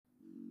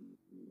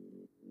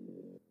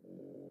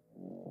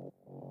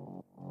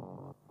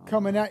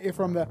Coming at you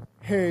from the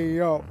Hey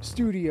Yo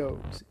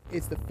Studios.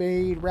 It's the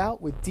Fade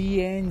Route with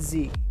D and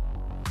Z.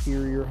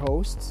 Here are your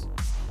hosts,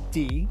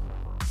 D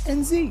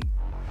and Z.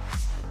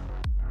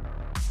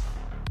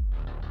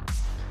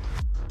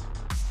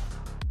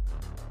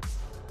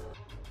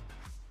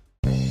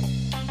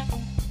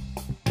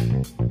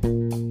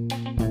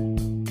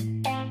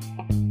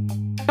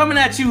 Coming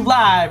at you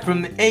live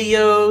from the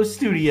Ayo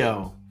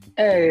Studio.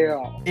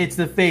 Ayo. It's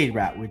the Fade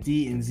Route with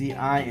D and Z.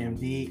 I am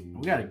D.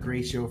 We got a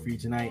great show for you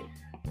tonight.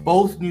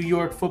 Both New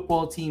York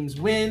football teams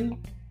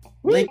win.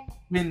 Lakers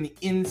win the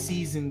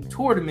in-season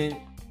tournament,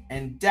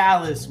 and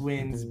Dallas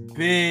wins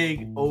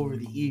big over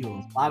the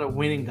Eagles. A lot of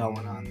winning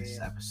going on this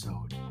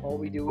episode. All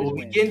we do is We'll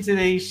win. begin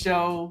today's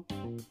show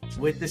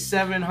with the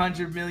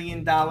 $700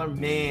 million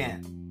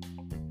man.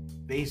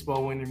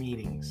 Baseball winter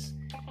meetings.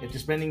 After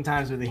spending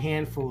time with a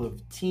handful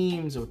of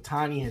teams,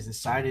 Ohtani has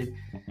decided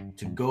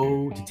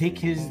to take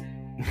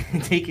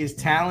his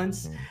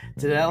talents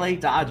to the LA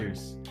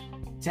Dodgers.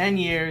 10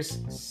 years,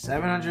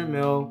 $700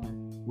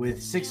 million, with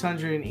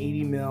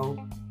 $680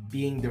 million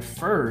being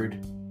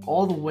deferred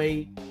all the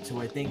way to,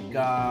 I think,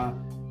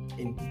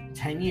 in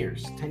 10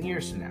 years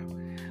from now.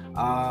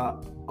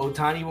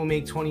 Ohtani will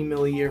make $20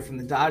 million a year from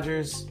the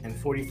Dodgers and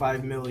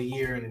 $45 million a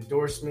year in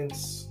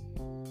endorsements.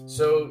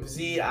 So,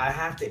 Z, I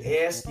have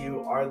to ask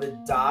you, are the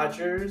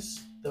Dodgers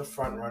the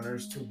front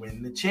runners to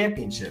win the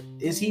championship?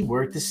 Is he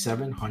worth the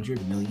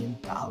 $700 million?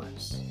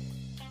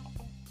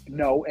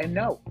 No and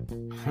no.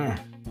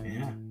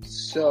 Yeah.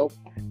 So,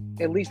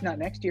 at least not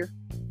next year.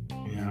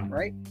 Yeah.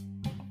 Right?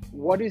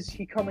 What is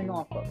he coming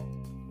off of?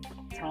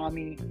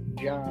 Tommy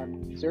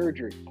John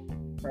surgery.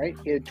 Right?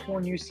 He had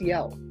torn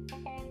UCL.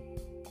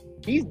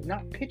 He's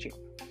not pitching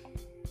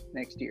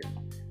next year.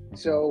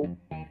 So,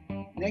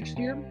 next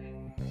year,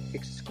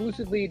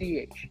 exclusively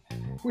a DH,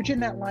 which in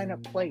that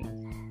lineup plays.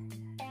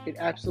 It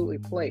absolutely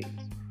plays,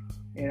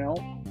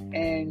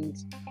 and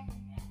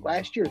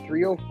last year,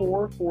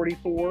 304,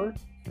 44,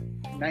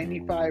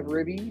 95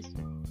 ribbies.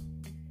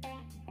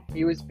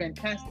 He was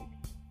fantastic.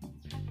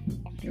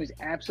 He was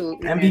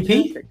absolutely MVP?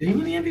 fantastic. Did he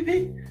win the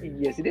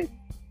MVP? Yes, he did.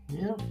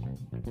 Yeah.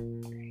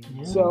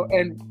 So,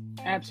 and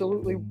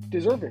absolutely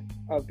deserving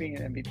of being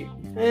an MVP.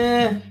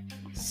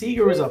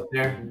 Seager was up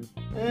there.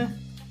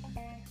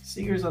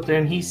 Seager's up there,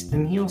 and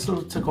he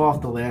also took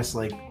off the last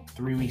 3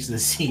 weeks of the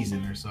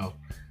season or so.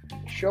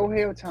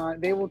 Shohei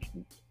Ohtani,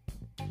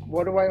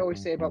 what do I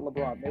always say about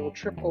LeBron? They will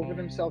trip over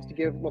themselves to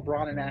give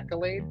LeBron an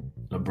accolade.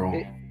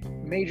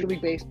 Major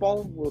League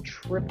Baseball will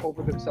trip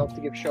over themselves to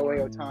give Shohei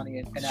Ohtani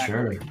an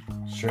accolade.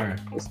 Sure.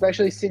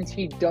 Especially since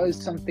he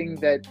does something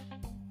that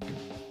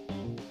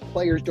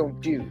players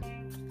don't do.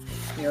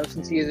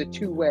 Since he is a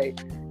two-way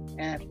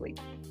athlete.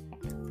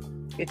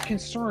 It's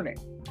concerning.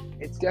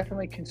 It's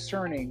definitely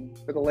concerning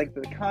for the length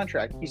of the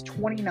contract. He's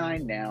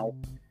 29 now.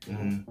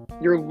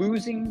 Mm-hmm. You're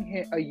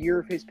losing a year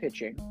of his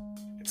pitching.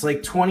 It's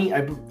like 20.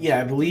 I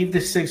believe the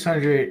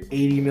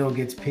 $680 million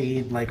gets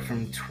paid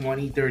from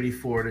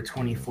 2034 to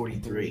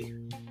 2043.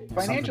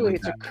 Financially,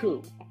 it's a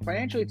coup.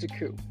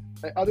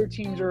 Other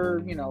teams are,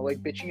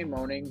 bitching and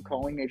moaning,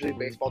 calling Major League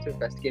Baseball to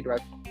investigate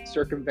about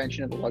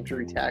circumvention of the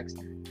luxury tax.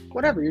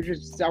 Whatever. You're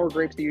just sour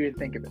grapes that you didn't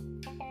think of it.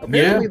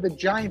 Apparently, the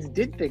Giants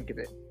did think of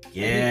it.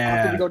 Yeah. He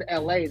opted to go to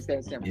LA instead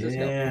of San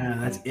Francisco. Yeah,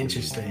 that's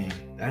interesting.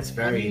 That's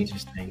very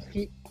interesting.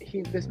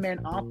 This man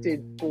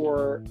opted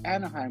for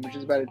Anaheim, which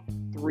is about a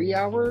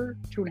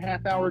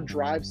 2.5 hour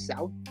drive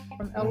south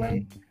from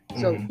LA.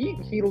 Mm-hmm. So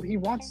he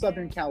wants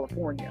Southern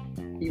California.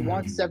 He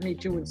wants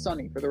 72 and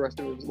sunny for the rest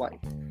of his life.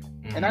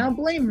 Mm-hmm. And I don't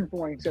blame him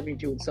for wanting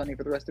 72 and sunny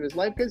for the rest of his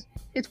life because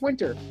it's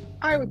winter.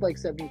 I would like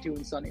 72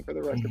 and sunny for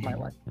the rest of my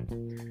life.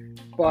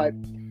 But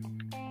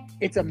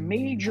it's a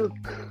major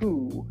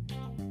coup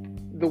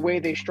the way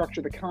they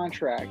structure the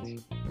contract,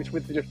 which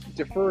with the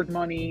deferred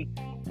money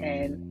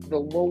and the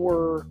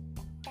lower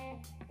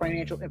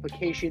financial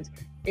implications,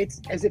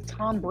 it's as if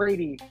Tom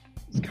Brady's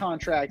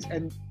contract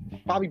and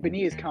Bobby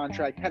Bonilla's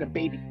contract had a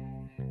baby.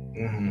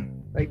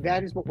 Mm-hmm.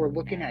 That is what we're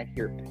looking at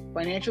here.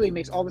 Financially, it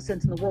makes all the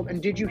sense in the world. And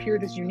did you hear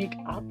this unique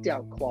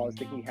opt-out clause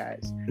that he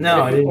has?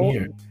 No, I didn't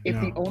hear it. If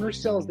the owner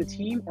sells the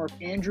team or if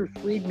Andrew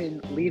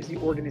Friedman leaves the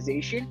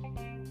organization,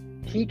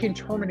 he can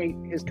terminate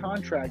his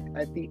contract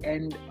at the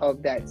end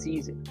of that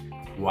season.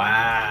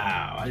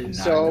 Wow. I did not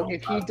so know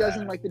if he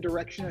doesn't like the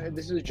direction,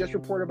 this was just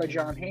reported by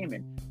John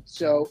Heyman.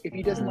 So if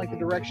he doesn't like the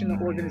direction the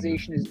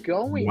organization is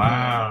going,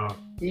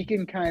 he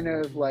can kind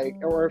of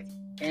or if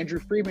Andrew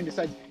Friedman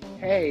decides,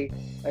 hey,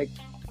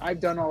 I've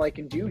done all I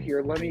can do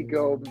here. Let me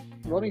go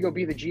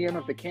be the GM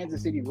of the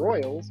Kansas City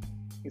Royals.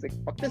 He's like,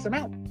 fuck this, I'm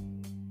out.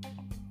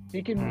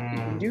 He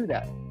can do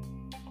that.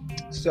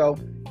 So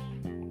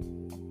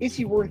is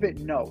he worth it?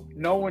 No.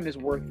 No one is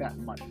worth that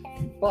money.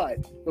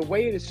 But the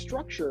way it is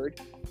structured,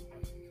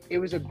 it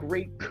was a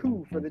great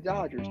coup for the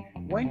Dodgers.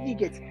 When he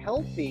gets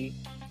healthy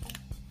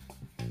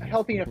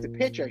enough to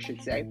pitch, I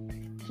should say,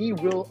 he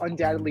will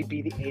undoubtedly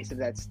be the ace of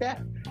that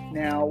staff.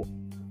 Now,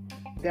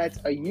 that's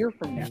a year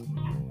from now.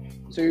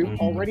 So you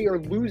already are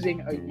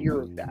losing a year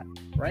of that,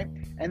 right?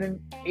 And then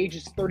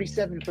ages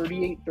 37,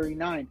 38,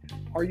 39,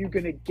 are you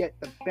going to get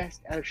the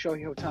best out of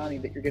Shohei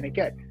Ohtani that you're going to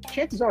get?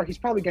 Chances are he's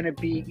probably going to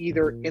be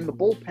either in the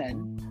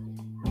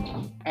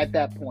bullpen at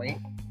that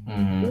point,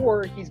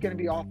 or he's going to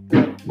be off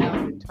the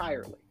mound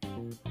entirely.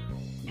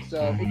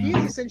 So he's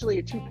essentially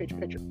a two-pitch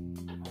pitcher,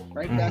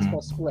 right?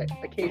 Fastball split,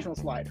 occasional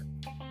slider.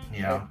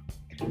 Yeah.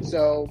 Right?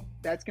 So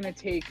that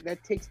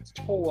takes its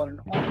toll on an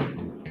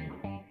arm.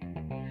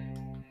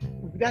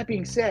 That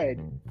being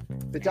said,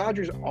 the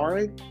Dodgers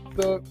aren't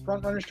the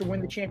front runners to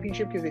win the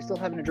championship because they still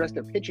haven't addressed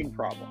their pitching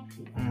problem.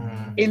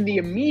 In the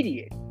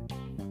immediate,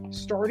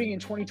 starting in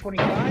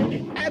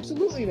 2025,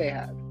 absolutely they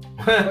have.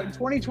 But in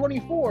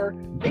 2024,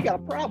 they got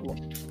a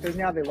problem because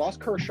now they lost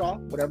Kershaw,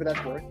 whatever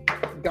that's worth,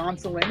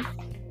 Gonsolin,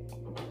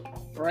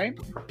 right?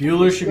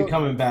 Bueller should be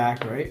coming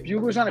back, right?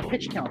 Bueller's on a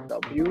pitch count,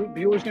 though.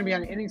 Bueller's going to be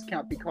on an innings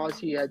count because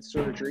he had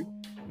surgery.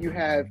 You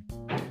have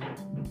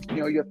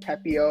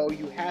Pepio.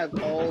 You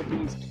have all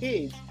these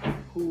kids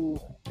who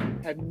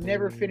have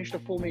never finished a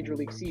full major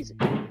league season,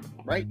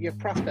 right? You have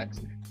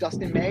prospects.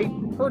 Dustin May,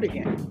 hurt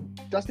again.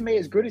 Dustin May,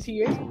 as good as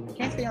he is,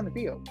 can't stay on the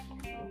field.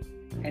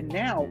 And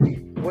now,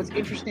 what's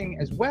interesting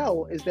as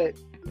well is that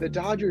the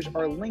Dodgers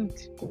are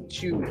linked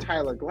to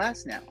Tyler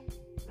Glasnow,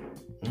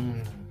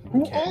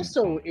 who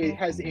also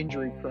has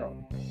injury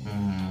prone.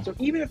 So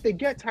even if they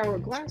get Tyler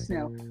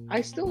Glasnow,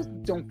 I still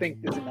don't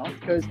think there's enough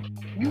because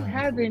you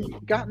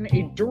haven't gotten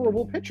a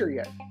durable pitcher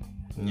yet.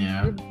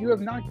 Yeah. You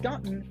have not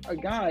gotten a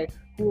guy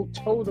who will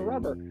toe the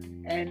rubber.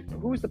 And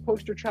who's the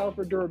poster child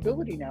for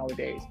durability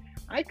nowadays?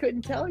 I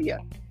couldn't tell you.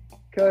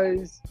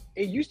 Because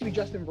it used to be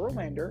Justin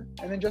Verlander,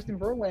 and then Justin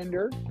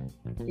Verlander,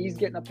 he's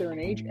getting up there in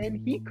age,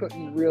 and he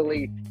couldn't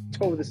really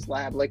toe the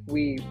slab like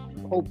we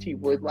hoped he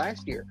would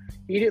last year.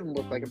 He didn't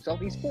look like himself.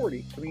 He's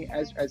 40. I mean,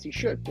 as he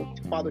should.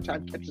 Father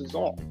Time catches us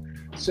all.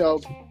 So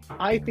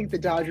I think the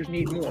Dodgers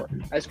need more.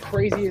 As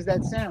crazy as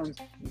that sounds,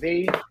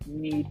 they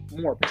need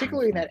more,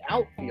 particularly in that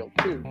outfield,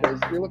 too,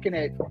 because you're looking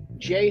at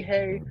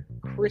Shohei,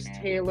 Chris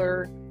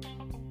Taylor.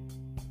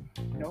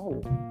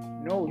 No,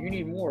 you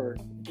need more.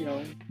 You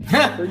need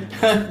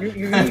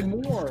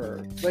more.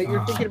 Like,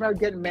 you're thinking about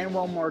getting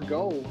Manuel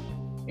Margot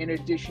in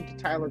addition to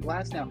Tyler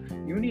Glasnow.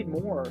 You need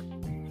more.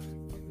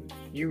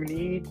 You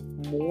need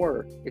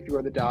more if you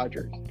are the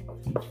Dodgers.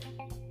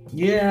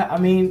 Yeah, I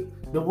mean,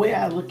 the way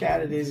I look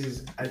at it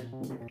is I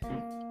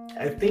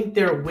think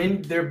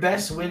their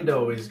best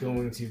window is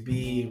going to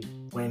be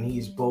when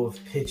he's both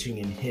pitching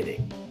and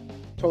hitting.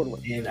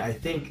 Totally. And I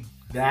think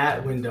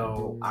that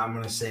window, I'm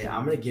going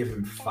to give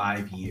him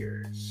 5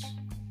 years.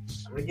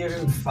 I'm going to give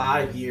him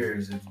 5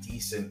 years of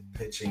decent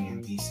pitching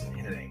and decent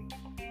hitting.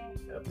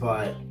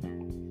 But,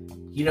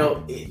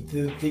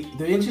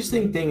 the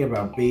interesting thing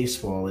about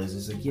baseball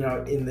is like,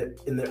 in the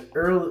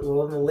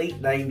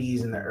late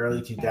 90s and the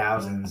early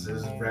 2000s, I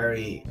was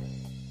very,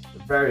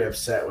 very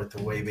upset with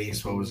the way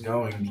baseball was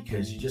going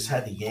because you just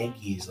had the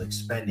Yankees like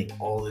spending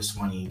all this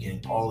money and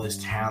getting all this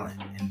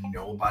talent, and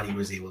nobody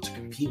was able to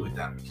compete with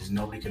them because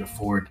nobody could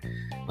afford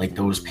like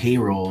those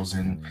payrolls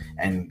and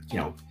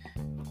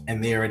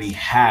they already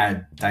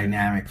had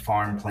dynamic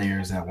farm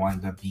players that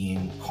wound up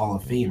being Hall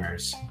of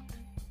Famers.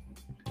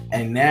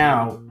 And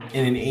now,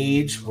 in an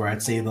age where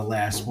I'd say the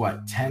last,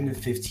 10 to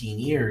 15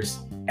 years,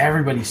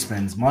 everybody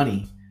spends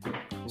money.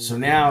 So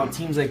now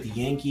teams like the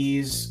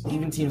Yankees,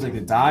 even teams like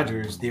the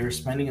Dodgers, they were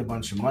spending a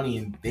bunch of money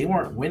and they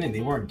weren't winning.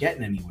 They weren't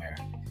getting anywhere.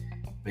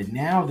 But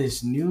now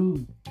this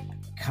new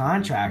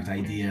contract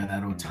idea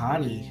that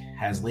Ohtani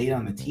has laid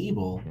on the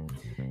table,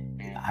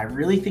 I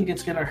really think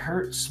it's going to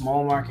hurt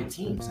small market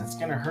teams. That's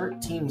going to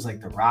hurt teams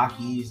like the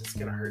Rockies. It's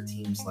going to hurt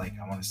teams like,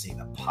 I want to say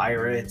the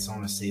Pirates. I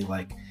want to say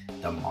like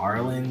the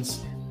Marlins.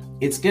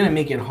 It's going to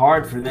make it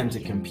hard for them to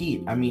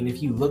compete. I mean,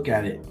 if you look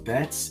at it,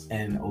 Betts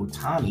and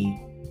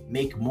Ohtani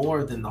make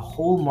more than the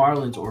whole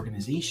Marlins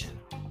organization.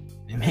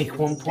 They make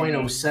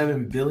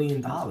 $1.07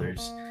 billion.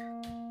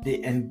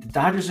 And the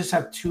Dodgers just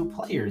have 2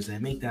 players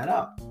that make that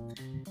up.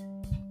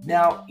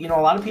 Now, a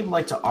lot of people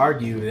like to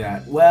argue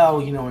that,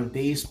 in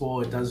baseball,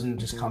 it doesn't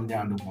just come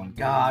down to one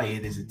guy.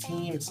 It is a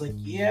team. It's like,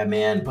 yeah,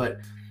 man, but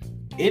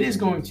it is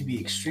going to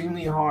be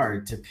extremely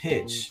hard to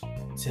pitch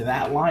to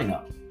that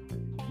lineup,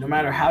 no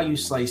matter how you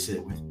slice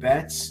it, with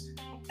Betts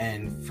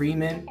and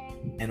Freeman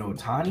and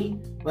Ohtani.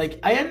 Like,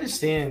 I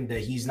understand that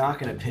he's not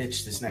going to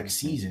pitch this next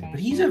season, but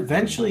he's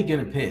eventually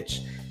going to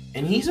pitch,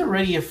 and he's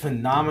already a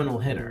phenomenal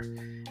hitter.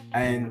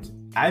 And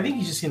I think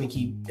he's just going to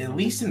keep, at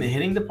least in the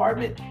hitting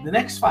department, the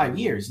next 5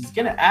 years, he's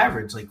going to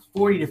average like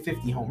 40 to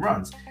 50 home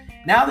runs.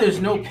 Now there's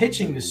no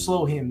pitching to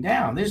slow him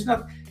down. There's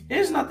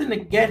nothing to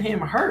get him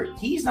hurt.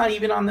 He's not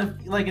even on the,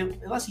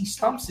 unless he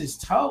stumps his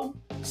toe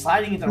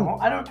sliding into the hole.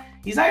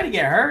 He's not going to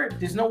get hurt.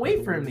 There's no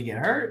way for him to get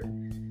hurt.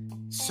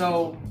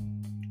 So,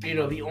 I think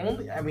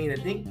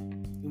it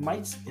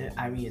might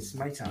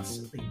sound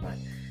silly, but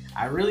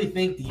I really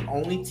think the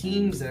only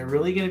teams that are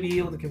really going to be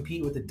able to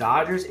compete with the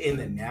Dodgers in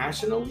the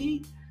National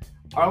League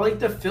are like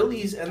the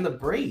Phillies and the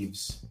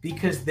Braves,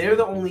 because they're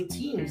the only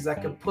teams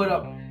that could put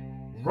up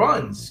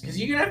runs, because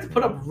you're gonna have to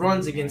put up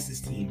runs against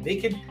this team. They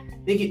could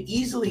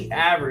easily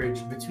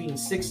average between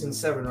 6 and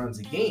 7 runs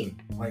a game,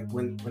 like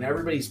when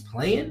everybody's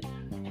playing.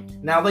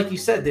 Now, like you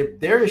said,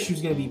 their issue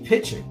is going to be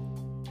pitching,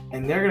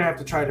 and they're going to have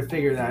to try to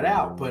figure that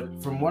out.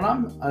 But from what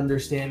I'm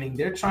understanding,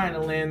 they're trying to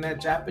land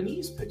that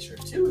Japanese pitcher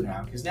too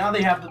now, because now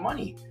they have the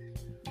money.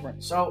 Right.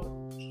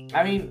 So,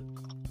 I mean,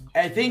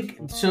 I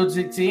think so.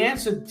 To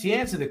answer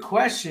the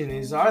question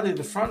is, are they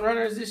the front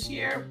runners this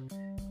year?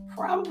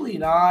 Probably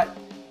not.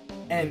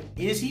 And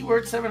is he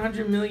worth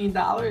 $700 million?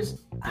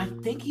 I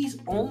think he's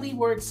only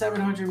worth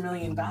 $700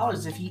 million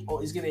if he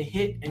is going to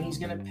hit and he's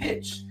going to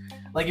pitch.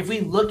 Like, if we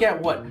look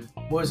at what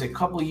was a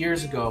couple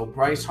years ago,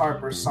 Bryce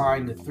Harper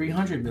signed a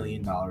 $300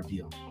 million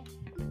deal.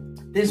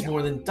 This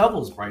more than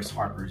doubles Bryce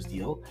Harper's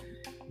deal.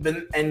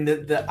 But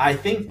I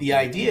think the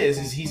idea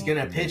is he's going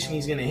to pitch and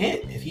he's going to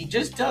hit. If he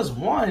just does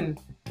one,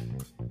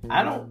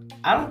 I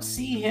don't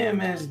see him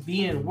as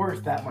being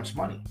worth that much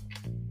money.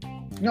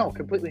 No,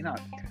 completely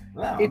not.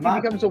 No, if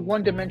he becomes a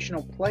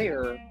one-dimensional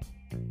player,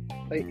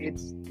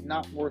 it's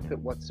not worth it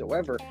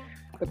whatsoever.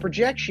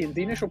 The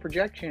initial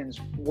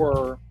projections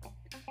were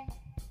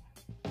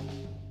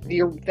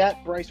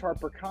that Bryce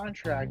Harper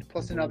contract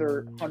plus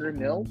another $100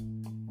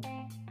 million,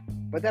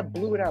 but that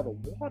blew it out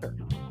of the water,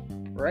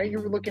 right? You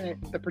were looking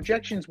at the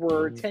projections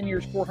were 10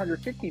 years,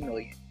 $450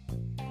 million,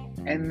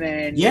 and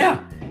then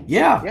yeah.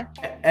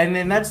 And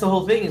then that's the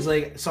whole thing is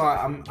like, so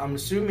I'm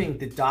assuming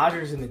the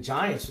Dodgers and the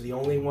Giants were the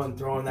only one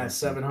throwing that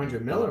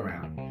 $700 million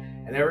around,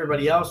 and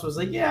everybody else was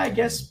like, yeah, I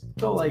guess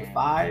go like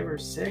 5 or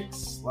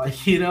 6,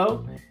 like, you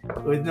know,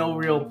 with no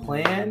real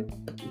plan.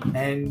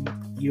 And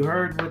you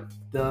heard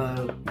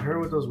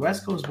what those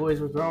West Coast boys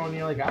were throwing.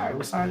 You're like, all right,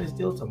 we'll sign this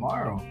deal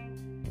tomorrow.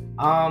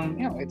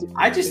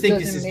 I just think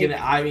this is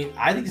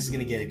I think this is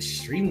gonna get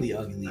extremely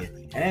ugly at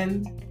the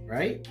end,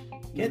 right?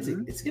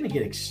 It's gonna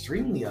get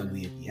extremely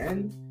ugly at the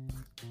end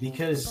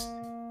because,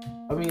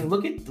 I mean,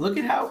 look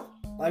at how.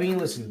 I mean,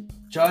 listen,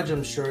 Judge,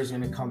 I'm sure is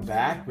gonna come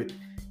back, but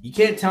you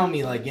can't tell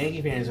me like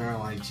Yankee fans aren't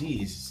like,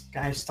 geez, this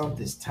guy stumped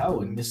his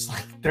toe and missed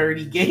like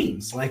 30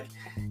 games. Like,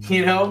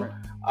 you know,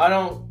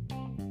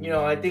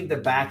 I think the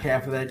back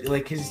half of that,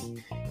 like, because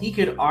he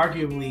could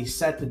arguably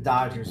set the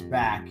Dodgers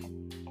back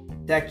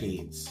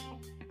decades,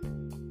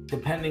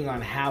 depending on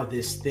how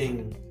this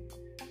thing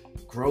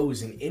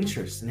grows in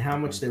interest and how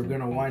much they're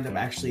going to wind up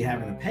actually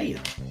having to pay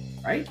him,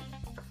 right?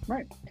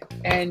 Right.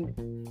 And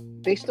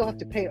they still have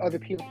to pay other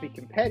people to be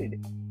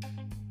competitive,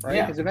 right?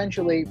 Because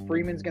eventually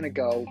Freeman's going to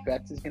go,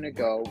 Betts is going to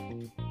go.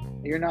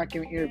 You're going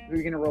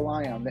to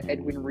rely on the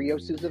Edwin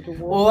Rioses of the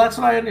world. Well, that's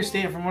what I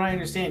understand. From what I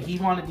understand, he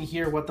wanted to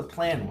hear what the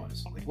plan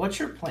was. Like, what's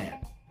your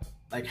plan?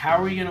 Like, how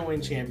are we going to win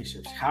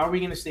championships? How are we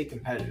going to stay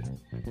competitive?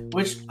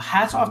 Which,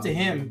 hats off to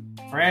him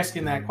for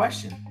asking that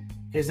question,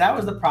 because that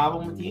was the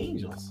problem with the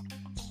Angels.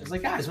 It's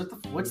like, guys,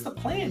 what's the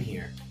plan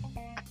here?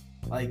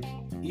 Like,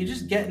 you're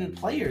just getting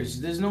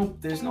players. There's no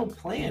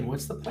plan.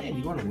 What's the plan?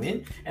 You want to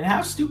win? And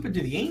how stupid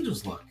do the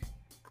Angels look?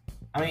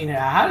 I mean,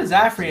 how does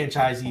that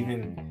franchise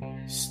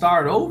even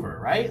start over,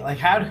 right? Like,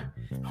 how do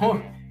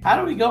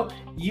we go?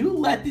 You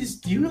let this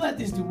do.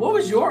 What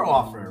was your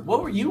offer?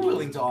 What were you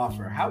willing to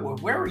offer?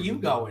 Where were you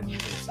going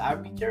with this?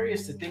 I'd be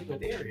curious to think what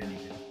they were going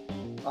to do.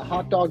 A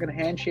hot dog and a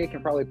handshake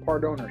and probably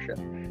part ownership.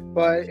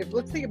 But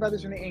let's think about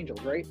this from the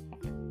Angels, right?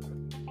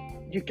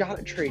 You got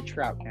to trade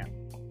Trout now.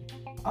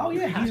 Oh,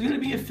 yeah, he's going to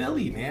be a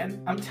Philly,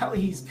 man. I'm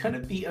telling you, he's going to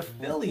be a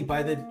Philly.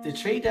 By the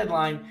trade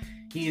deadline,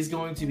 he is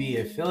going to be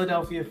a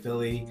Philadelphia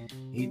Philly.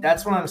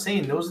 That's what I'm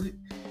saying.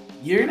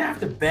 You're going to have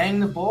to bang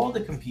the ball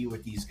to compete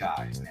with these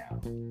guys now.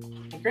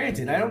 And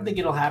granted, I don't think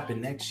it'll happen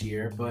next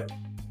year, but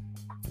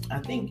I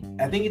think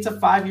it's a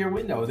 5-year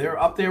window.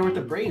 They're up there with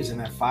the Braves in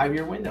that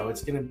 5-year window.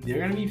 They're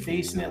going to be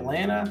facing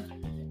Atlanta.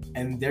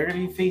 And they're going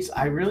to be faced.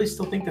 I really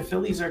still think the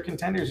Phillies are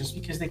contenders just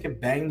because they can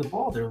bang the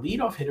ball. Their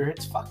leadoff hitter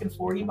hits fucking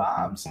 40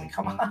 bombs. Like,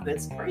 come on,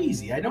 that's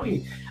crazy. I know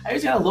I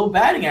always got a low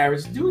batting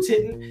average. The dude's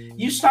hitting.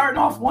 You starting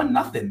off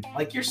 1-0.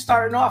 Like, you're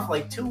starting off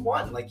like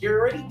 2-1. Like, you're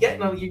already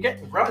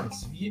getting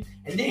runs.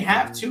 And they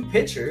have 2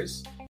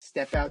 pitchers.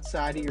 Step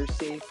outside of your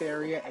safe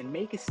area and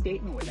make a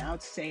statement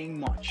without saying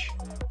much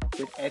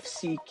with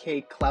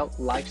FCK Clout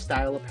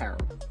Lifestyle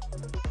Apparel.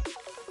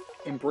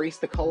 Embrace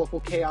the colorful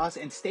chaos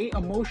and stay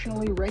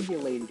emotionally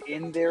regulated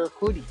in their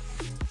hoodies,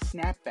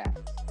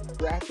 snapbacks,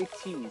 graphic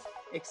tees,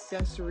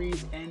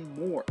 accessories, and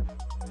more.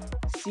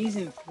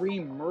 Season 3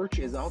 merch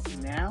is up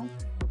now.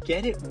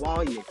 Get it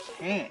while you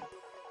can.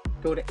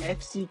 Go to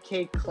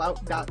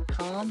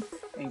fckclout.com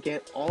and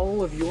get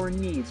all of your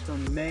needs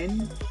from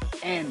men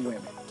and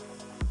women.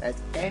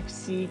 That's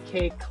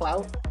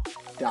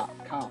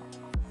fckclout.com.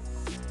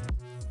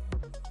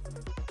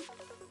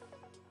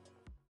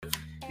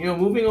 You know,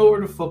 moving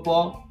over to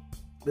football,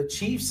 the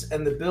Chiefs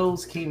and the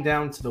Bills came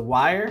down to the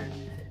wire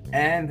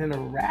and then a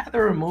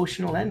rather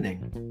emotional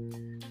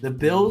ending. The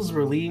Bills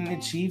were leading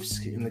the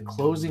Chiefs in the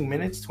closing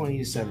minutes,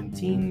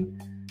 20-17.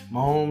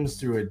 Mahomes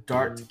threw a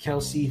dart to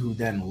Kelsey, who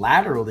then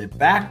lateraled it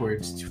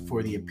backwards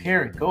for the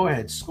apparent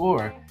go-ahead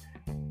score.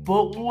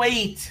 But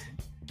wait,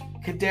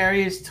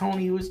 Kadarius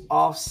Toney was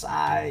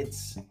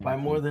offsides by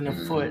more than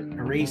a foot,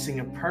 erasing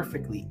a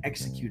perfectly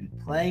executed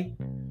play.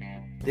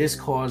 This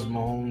caused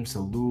Mahomes to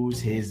lose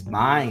his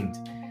mind.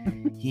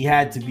 He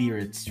had to be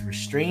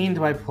restrained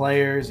by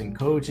players and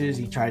coaches.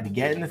 He tried to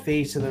get in the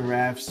face of the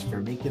refs for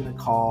making the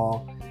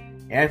call.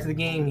 After the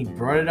game, he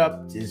brought it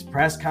up to his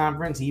press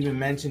conference. He even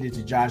mentioned it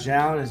to Josh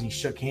Allen as he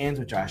shook hands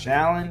with Josh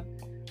Allen.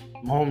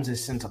 Mahomes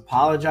has since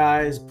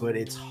apologized, but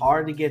it's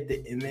hard to get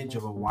the image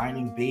of a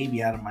whining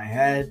baby out of my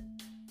head.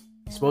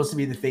 He's supposed to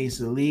be the face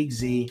of the league,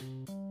 Z.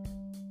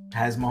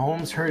 Has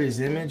Mahomes hurt his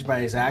image by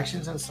his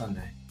actions on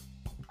Sunday?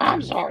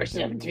 I'm sorry,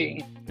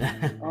 17.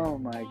 Oh,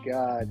 my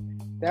God.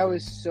 That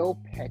was so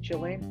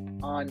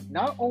petulant on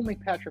not only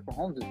Patrick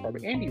Mahomes' part,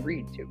 but Andy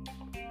Reid, too.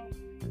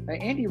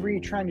 Andy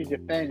Reid trying to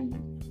defend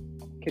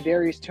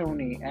Kadarius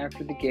Toney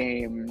after the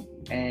game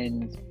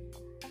and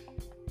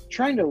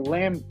trying to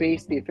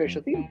lambaste the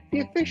officials. The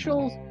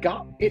officials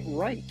got it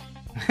right.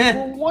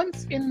 For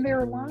once in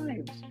their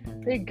lives,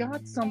 they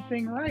got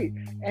something right.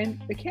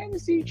 And the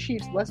Kansas City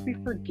Chiefs, lest we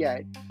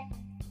forget,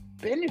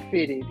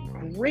 benefited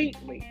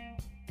greatly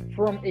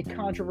from a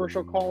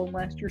controversial call in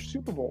last year's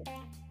Super Bowl.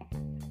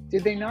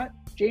 Did they not?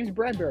 James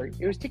Bradbury.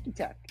 It was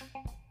ticky-tack.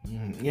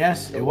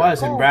 Yes, it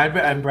was. And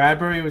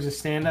Bradbury was a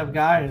stand-up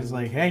guy. It was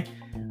like, hey,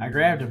 I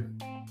grabbed him.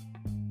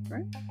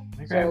 Right?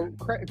 So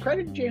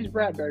credit to James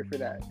Bradbury for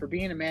that, for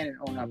being a man and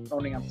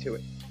owning up to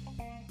it.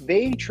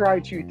 They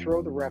tried to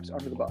throw the refs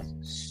under the bus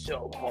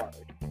so hard.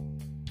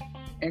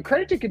 And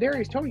credit to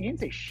Kadarius Toney, he didn't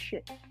say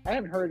shit. I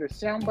haven't heard a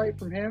soundbite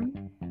from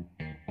him.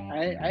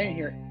 I didn't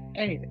hear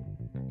anything.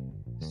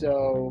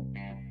 So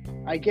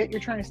I get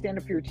you're trying to stand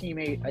up for your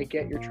teammate. I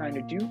get you're trying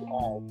to do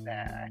all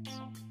that.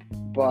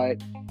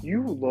 But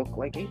you look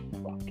like a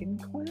fucking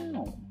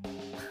clown.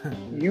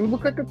 You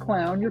look like a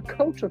clown. Your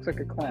coach looks like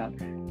a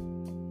clown.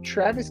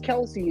 Travis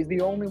Kelce is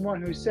the only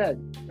one who said,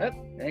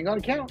 ain't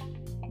gonna count.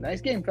 Nice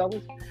game,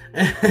 fellas.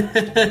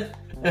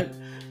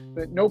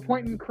 but no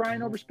point in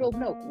crying over spilled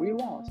milk. We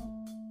lost.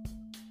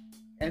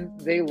 And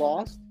they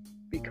lost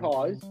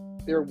because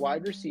their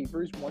wide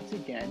receivers, once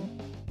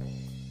again,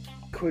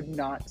 could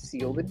not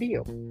seal the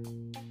deal.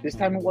 This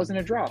time it wasn't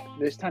a drop.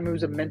 This time it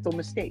was a mental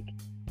mistake.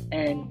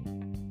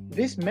 And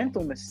this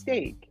mental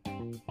mistake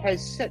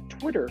has set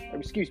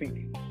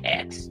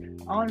X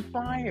on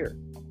fire.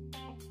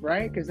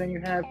 Right? Because then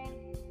you have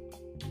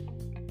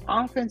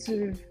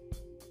offensive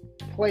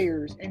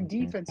players and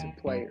defensive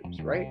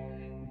players, right?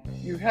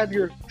 You have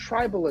your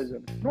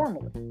tribalism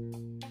normally.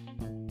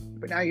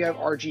 But now you have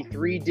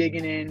RG3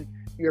 digging in.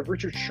 You have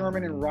Richard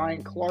Sherman and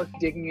Ryan Clark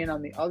digging in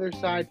on the other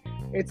side.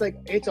 It's like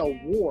it's a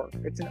war.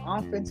 It's an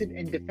offensive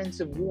and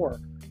defensive war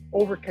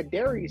over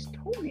Kadarius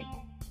Toney.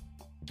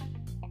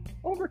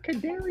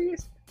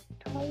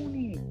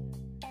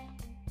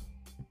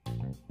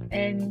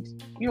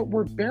 And,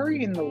 we're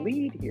burying the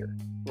lead here,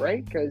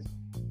 right? Because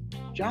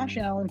Josh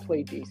Allen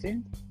played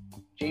decent.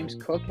 James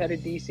Cook had a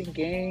decent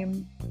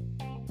game.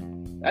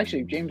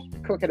 Actually, James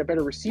Cook had a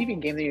better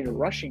receiving game than he had a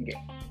rushing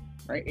game,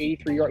 right?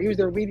 83 yards. He was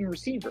their leading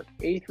receiver,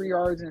 83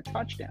 yards and a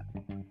touchdown.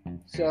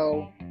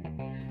 So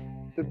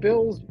the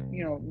Bills,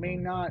 may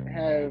not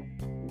have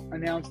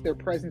announced their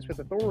presence with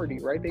authority,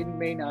 right? They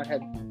may not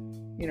have,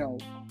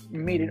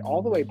 made it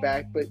all the way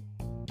back, but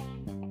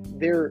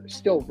they're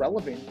still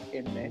relevant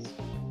in this.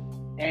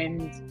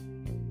 And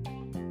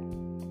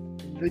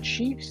the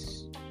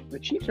Chiefs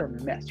are a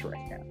mess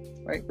right now,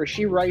 right?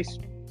 Rashee Rice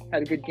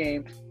had a good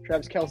game.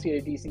 Travis Kelce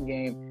had a decent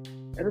game.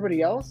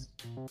 Everybody else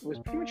was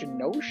pretty much a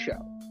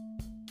no-show.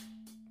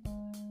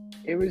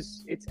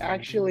 It's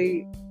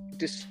actually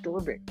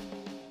disturbing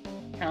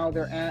how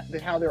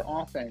their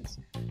offense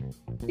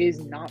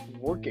is not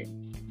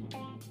working.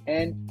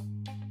 And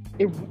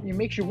it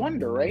makes you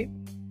wonder, right?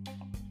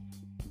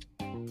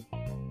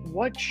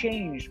 What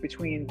changed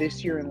between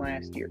this year and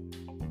last year?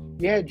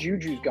 Yeah,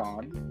 Juju's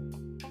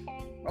gone.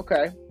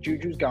 Okay,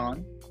 Juju's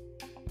gone.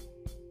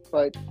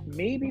 But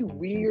maybe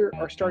we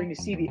are starting to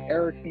see the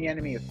Eric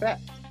Bieniemy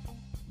effect.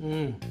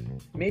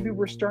 Maybe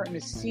we're starting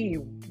to see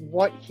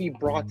what he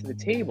brought to the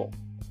table.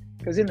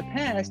 Because in the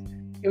past,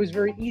 it was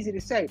very easy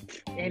to say,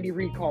 Andy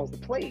Reid calls the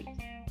plays.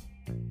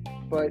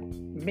 But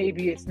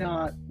maybe it's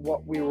not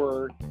what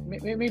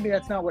maybe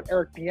that's not what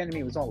Eric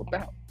Bieniemy was all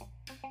about.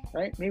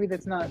 Right? Maybe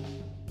that's not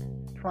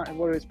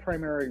what his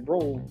primary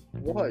role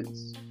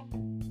was.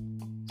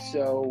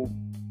 So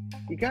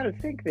you got to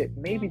think that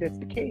maybe that's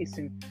the case.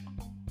 And,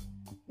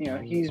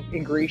 he's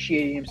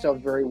ingratiating himself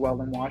very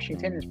well in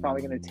Washington. He's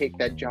probably going to take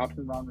that job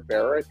from Ron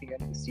Rivera at the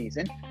end of the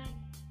season.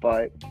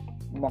 But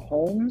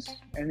Mahomes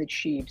and the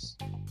Chiefs,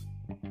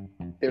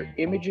 their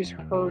images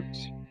hurt.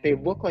 They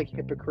look like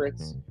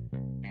hypocrites.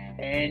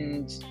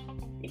 And,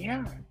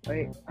 yeah,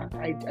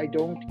 I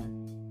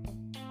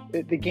don't...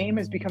 The game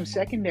has become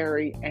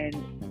secondary, and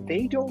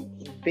they don't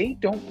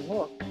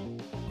look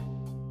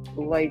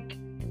like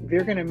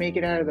they're going to make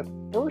it out of the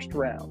first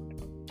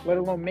round, let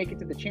alone make it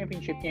to the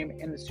championship game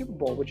and the Super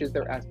Bowl, which is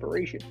their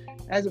aspiration.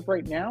 As of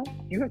right now,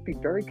 you have to be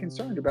very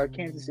concerned about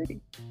Kansas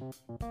City.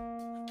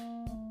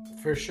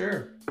 For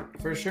sure.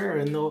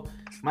 And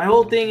my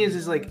whole thing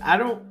is like I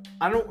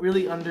don't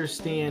really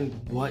understand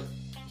what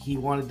he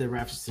wanted the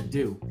refs to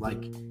do.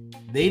 Like,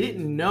 they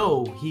didn't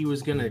know he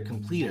was gonna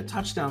complete a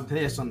touchdown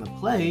pass on the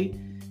play.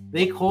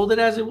 They called it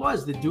as it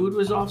was. The dude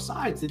was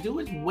offsides. The dude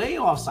was way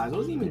offsides. It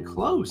wasn't even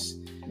close.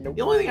 Nope.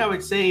 The only thing I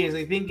would say is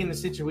I think in a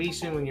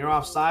situation when you're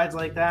offsides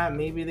like that,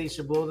 maybe they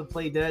should blow the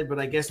play dead. But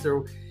I guess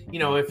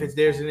if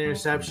there's an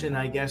interception,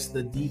 I guess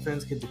the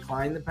defense could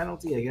decline the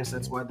penalty. I guess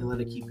that's why they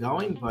let it keep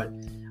going. But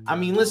I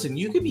mean, listen,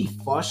 you could be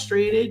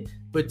frustrated,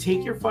 but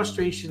take your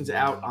frustrations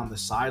out on the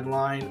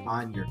sideline,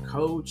 on your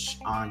coach,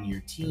 on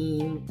your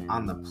team,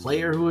 on the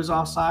player who is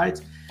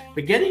offsides.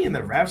 But getting in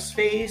the ref's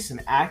face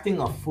and acting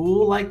a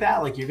fool like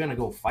that, like you're gonna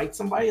go fight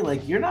somebody,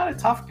 like you're not a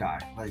tough guy.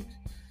 Like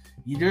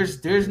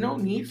there's no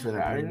need for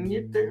that.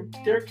 And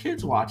there are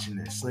kids watching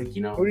this. Like,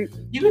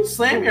 you could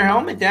slam your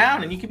helmet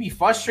down and you could be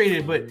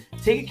frustrated, but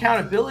take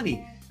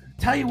accountability.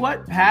 Tell you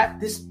what, Pat,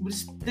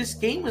 this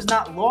game was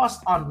not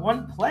lost on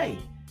one play.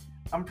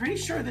 I'm pretty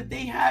sure that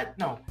they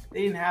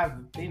didn't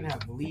have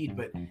the lead,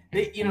 but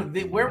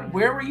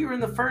where were you in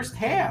the first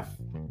half?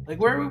 Like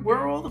where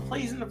were all the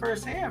plays in the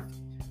first half?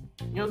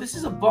 This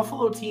is a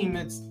Buffalo team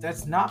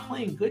that's not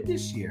playing good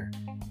this year.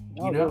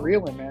 No, they're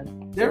reeling,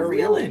 man. They're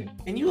reeling.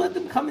 And you let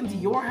them come into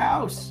your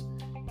house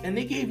and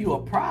they gave you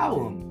a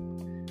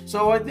problem.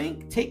 So I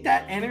think take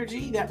that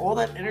energy, all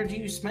that energy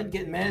you spent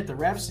getting mad at the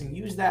refs, and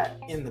use that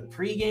in the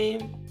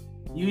pregame,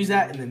 use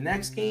that in the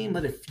next game,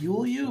 let it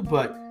fuel you.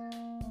 But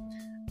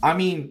I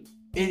mean,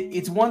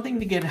 it's one thing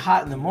to get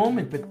hot in the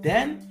moment, but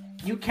then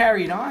you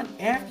carried on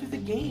after the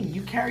game.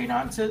 You carried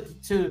on to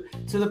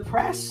the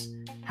press.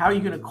 How are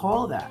you going to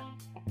call that?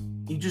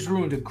 You just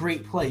ruined a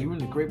great play. You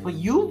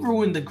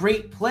ruined the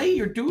great play.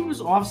 Your dude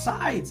was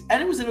offsides,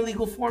 and it was an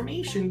illegal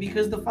formation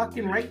because the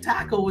fucking right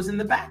tackle was in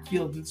the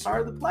backfield and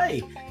started the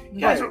play.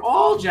 You guys are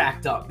all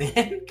jacked up,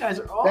 man. You guys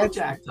are all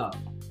jacked up.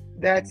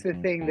 That's the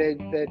thing that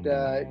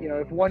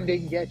if one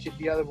didn't get you,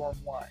 the other one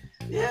won.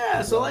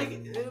 Yeah, so like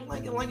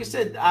I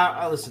said,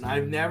 listen,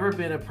 I've never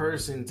been a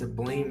person to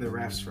blame the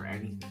refs for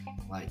anything.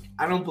 Like,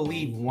 I don't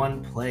believe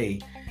one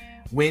play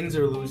wins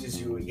or loses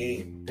you a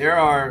game. There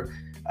are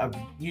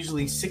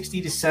usually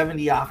 60 to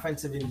 70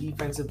 offensive and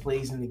defensive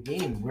plays in the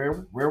game.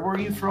 Where were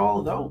you for all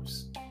of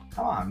those?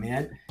 Come on,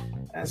 man.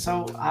 And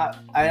so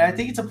I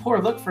think it's a poor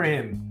look for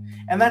him.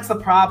 And that's the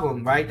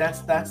problem, right?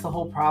 That's the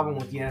whole problem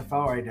with the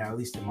NFL right now, at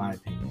least in my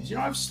opinion. You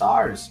don't have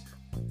stars.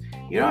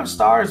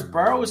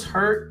 Burrow is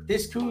hurt.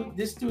 This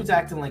dude's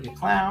acting like a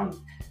clown.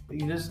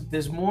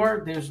 There's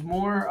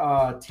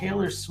more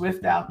Taylor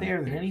Swift out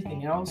there than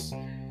anything else.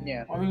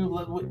 Yeah. I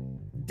mean,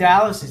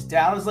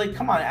 Dallas like,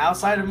 come on,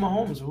 outside of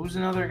Mahomes, who's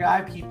another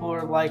guy people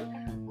are like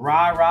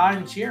rah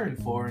and cheering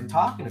for and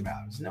talking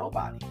about? It's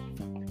nobody.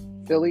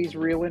 Philly's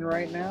reeling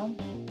right now.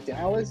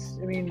 Dallas,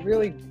 I mean,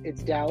 really,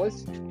 it's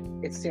Dallas.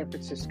 It's San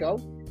Francisco.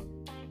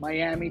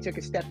 Miami took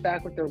a step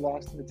back with their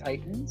loss to the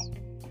Titans.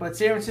 But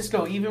San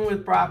Francisco, even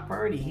with Brock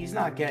Purdy, he's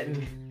not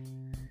getting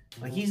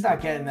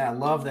that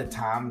love that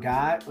Tom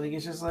got. Like,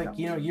 it's just like,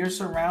 you're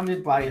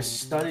surrounded by a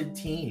studded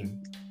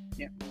team.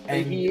 Yeah.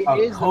 And he a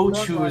is coach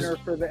the front who is runner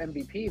for the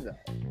MVP, though.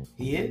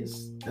 He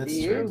is. That's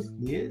true.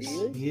 He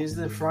is. He is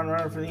the front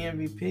runner for the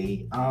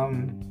MVP. I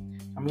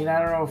mean, I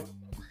don't know if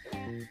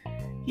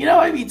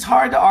it's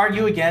hard to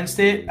argue against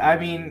it. I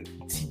mean,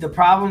 the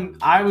problem,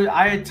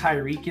 I had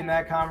Tyreek in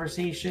that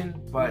conversation,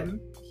 but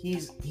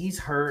he's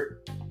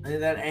hurt.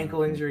 That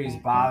ankle injury is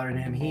bothering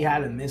him. He had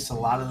to miss a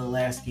lot of the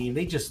last game.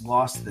 They just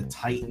lost to the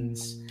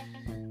Titans.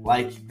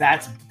 Like,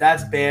 that's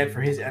bad for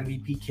his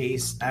MVP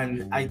case.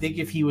 And I think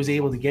if he was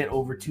able to get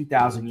over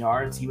 2,000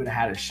 yards, he would have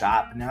had a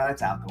shot. But now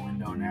that's out the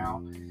window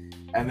now.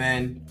 And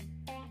then,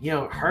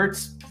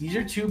 Hurts, these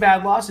are two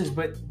bad losses.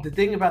 But the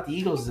thing about the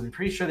Eagles is I'm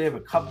pretty sure they have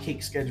a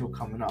cupcake schedule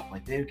coming up.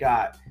 Like, they've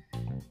got,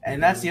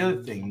 and that's the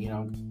other thing,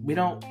 we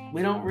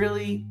don't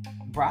really,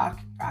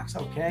 Brock's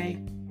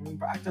okay. I mean,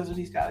 Brock does what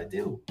he's got to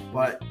do.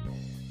 But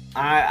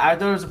I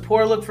thought it was a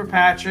poor look for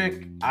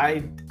Patrick.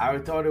 I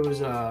thought it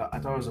was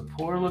a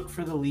poor look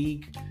for the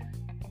league.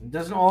 It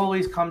doesn't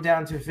always come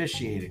down to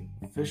officiating.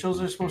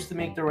 Officials are supposed to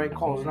make the right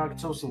calls. They're not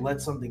supposed to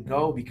let something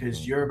go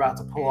because you're about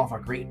to pull off a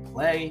great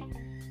play,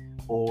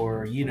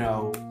 or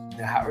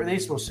how are they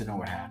supposed to know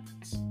what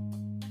happens?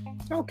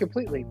 No,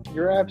 completely.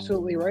 You're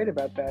absolutely right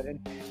about that. And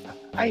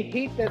I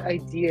hate that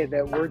idea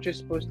that we're just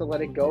supposed to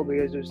let it go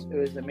because it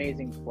was an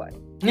amazing play.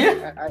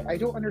 Yeah. I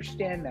don't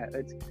understand that.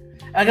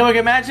 I can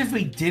imagine if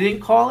we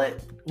didn't call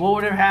it, what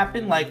would have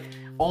happened? Like,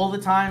 all the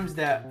times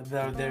that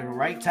the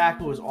right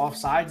tackle was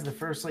offsides the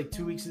first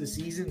 2 weeks of the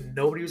season,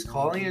 nobody was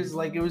calling it.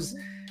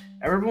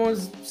 Everyone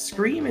was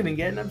screaming and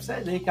getting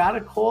upset. They got to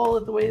call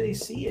it the way they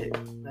see it.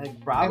 Like,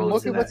 bravo. And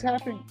look at what's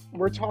happening.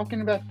 We're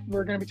going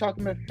to be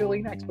talking about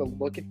Philly next, but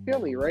look at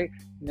Philly, right?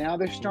 Now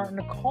they're starting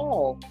to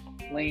call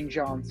Lane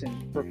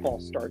Johnson for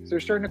false starts.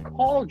 They're starting to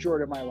call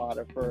Jordan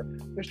Mailata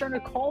they're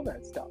starting to call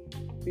that stuff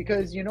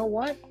because you know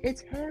what?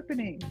 It's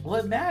happening.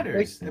 Well, it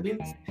matters. I mean,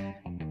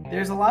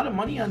 there's a lot of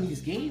money on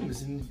these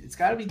games, and it's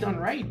got to be done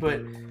right.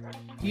 But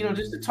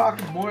just to talk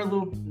a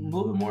little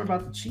bit more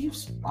about the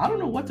Chiefs, I don't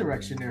know what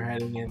direction they're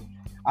heading in.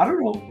 I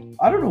don't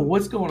know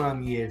what's going on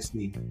in the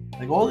AFC.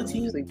 Like, all the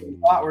teams that we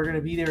thought were going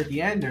to be there at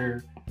the end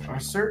are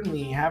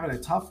certainly having a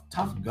tough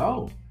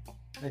go.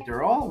 Like,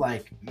 they're all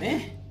like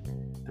meh.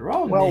 They're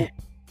all meh.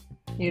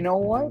 You know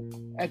what?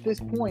 At this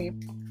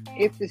point,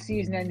 if the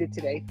season ended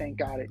today, thank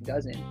God it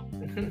doesn't,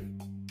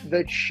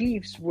 the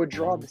Chiefs would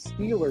draw the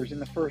Steelers in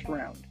the first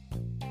round.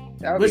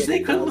 Which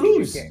they could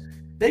lose.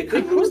 They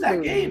could lose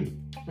that game.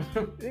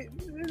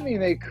 I mean,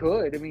 they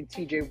could. I mean,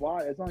 TJ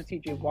Watt, as long as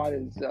TJ Watt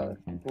is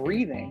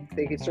breathing,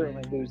 they could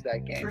certainly lose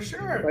that game. For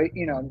sure. But,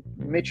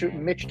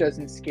 Mitch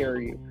doesn't scare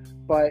you.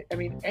 But, I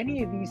mean,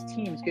 any of these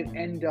teams could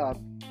end up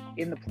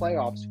in the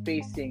playoffs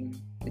facing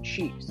the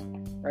Chiefs,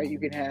 right? You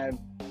could have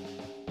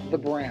the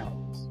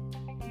Browns,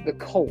 the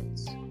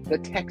Colts, the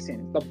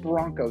Texans, the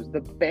Broncos, the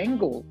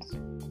Bengals.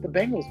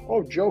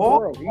 Oh, Joe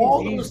Burrow.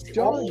 All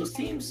those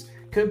teams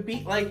could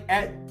be, like,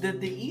 at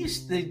the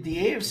East, the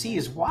AFC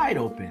is wide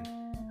open.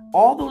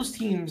 All those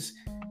teams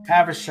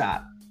have a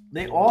shot.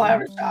 They all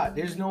have a shot.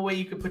 There's no way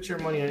you could put your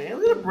money on it.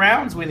 Look at the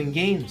Browns winning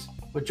games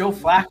with Joe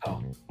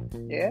Flacco.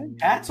 Yeah.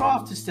 Hats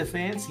off to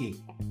Stefanski.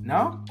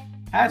 No?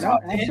 Hats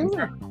off to him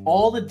for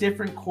all the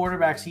different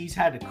quarterbacks he's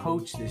had to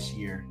coach this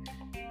year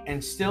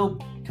and still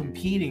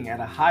competing at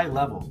a high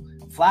level.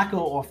 Flacco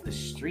off the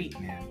street,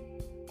 man.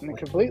 I mean,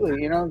 completely.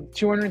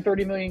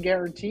 $230 million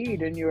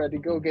guaranteed, and you had to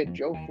go get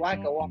Joe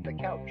Flacco off the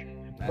couch.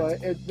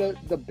 But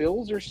the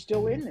Bills are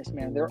still in this,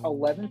 man. They're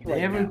 11th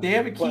right now. They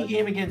have a key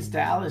game against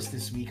Dallas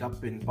this week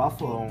up in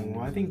Buffalo.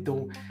 I think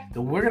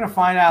we're going to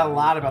find out a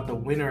lot about the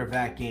winner of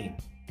that game,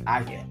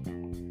 I think.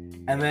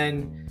 And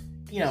then,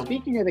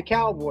 Speaking of the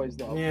Cowboys,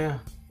 though. Yeah.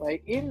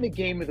 Like, in the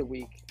game of the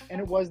week,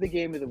 and it was the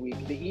game of the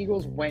week, the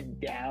Eagles went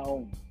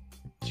down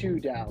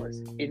to Dallas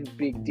in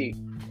Big D.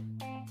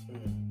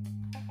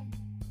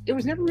 It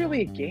was never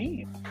really a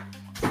game.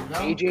 No.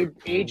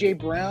 AJ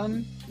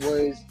Brown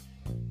was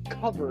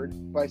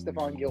covered by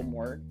Stephon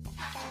Gilmore,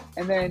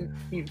 and then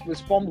he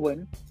was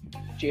fumbling.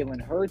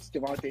 Jalen Hurts,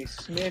 Devontae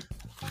Smith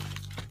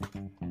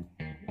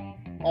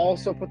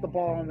also put the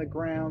ball on the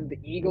ground. The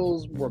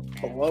Eagles were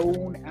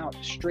blown out.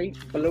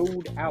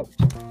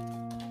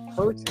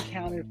 Hurts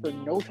accounted for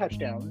no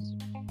touchdowns.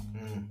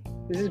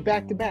 This is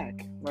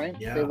back-to-back, right?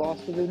 Yeah. They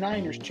lost to the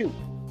Niners too.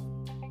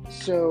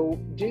 So,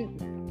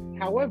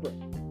 however,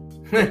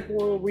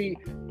 before we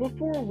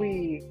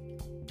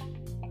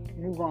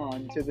move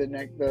on to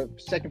the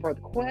second part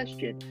of the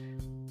question,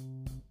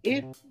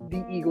 if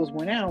the Eagles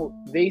went out,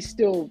 they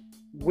still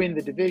win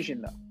the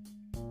division,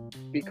 though,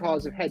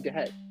 because of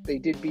head-to-head. They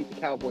did beat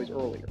the Cowboys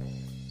earlier.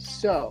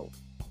 So,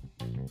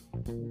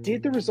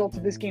 did the results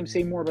of this game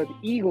say more about the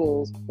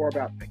Eagles or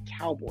about the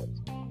Cowboys?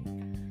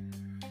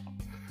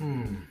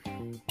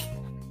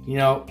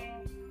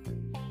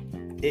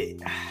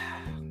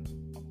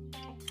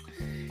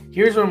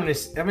 Here's what I'm gonna.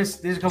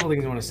 There's a couple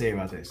things I want to say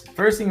about this.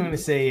 First thing I'm gonna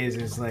say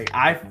is like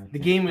the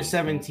game was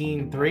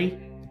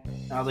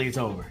 17-3. I was like, it's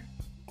over.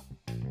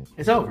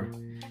 It's over.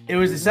 It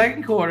was the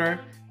second quarter.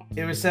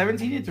 It was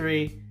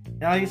 17-3.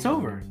 And like, it's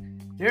over.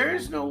 There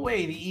is no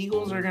way the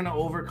Eagles are gonna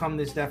overcome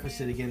this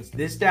deficit against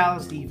this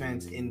Dallas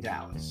defense in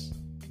Dallas.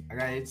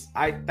 Okay,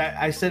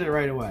 I said it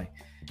right away.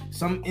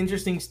 Some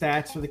interesting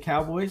stats for the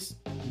Cowboys.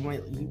 I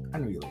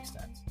know you like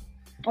stats.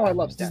 Oh, I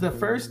love stats. This is the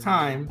first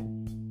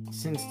time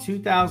since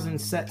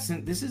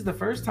 2007. This is the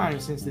first time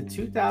since the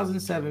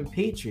 2007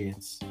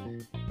 Patriots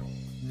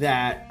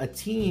that a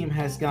team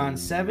has gone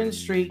 7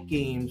 straight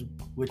games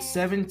with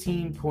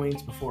 17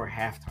 points before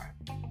halftime.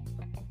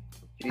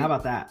 Jeez. How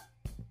about that?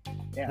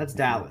 Yeah. That's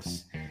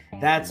Dallas.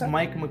 That's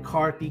Mike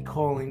McCarthy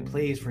calling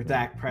plays for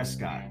Dak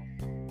Prescott.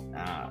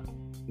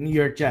 New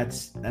York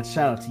Jets, that's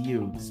shout out to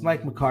you. It's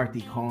Mike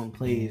McCarthy calling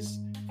plays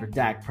for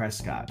Dak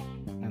Prescott.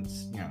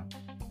 That's,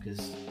 because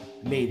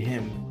it made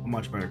him a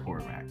much better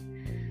quarterback.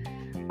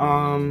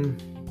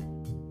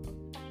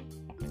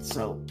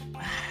 So,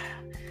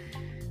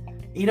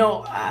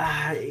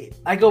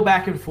 I go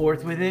back and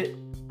forth with it.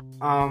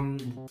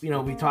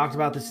 We talked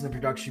about this in the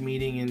production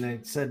meeting, and I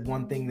said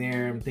one thing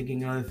there. I'm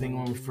thinking another thing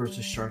when we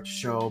first start the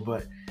show.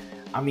 But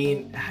I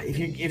mean,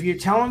 if you're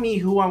telling me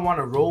who I want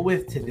to roll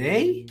with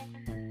today,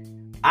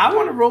 I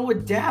want to roll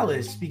with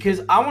Dallas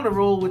because I want to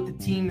roll with the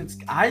team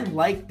I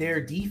like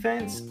their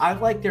defense. I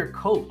like their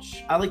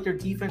coach. I like their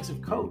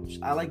defensive coach.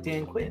 I like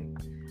Dan Quinn,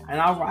 and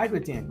I'll ride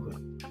with Dan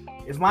Quinn.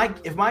 If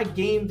my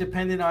game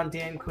depended on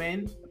Dan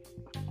Quinn,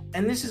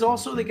 and this is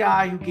also the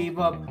guy who gave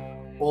up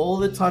all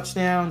the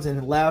touchdowns and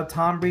allowed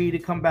Tom Brady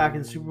to come back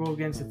in the Super Bowl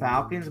against the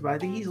Falcons, but I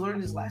think he's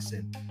learned his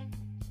lesson.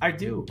 I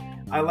do.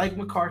 I like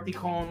McCarthy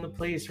calling the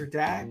plays for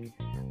Dak.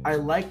 I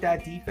like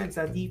that defense.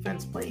 That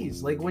defense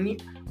plays. Like when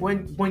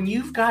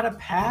you've got to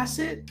pass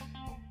it,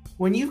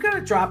 when you've got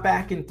to drop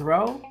back and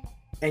throw,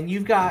 and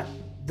you've got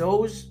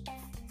those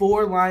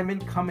 4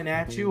 linemen coming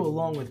at you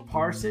along with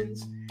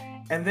Parsons,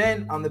 and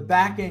then on the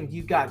back end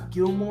you've got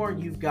Gilmore,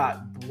 you've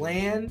got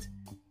Bland,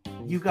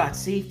 you've got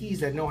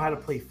safeties that know how to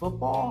play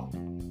football.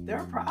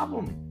 They're a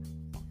problem.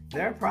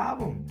 They're a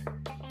problem.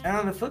 And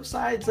on the flip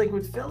side, it's like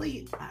with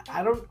Philly,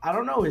 I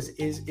don't know.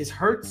 Is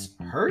Hurts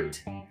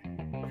hurt?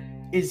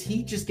 Is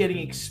he just getting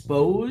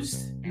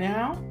exposed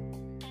now?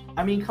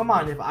 I mean, come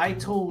on. If I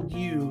told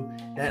you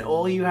that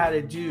all you had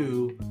to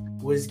do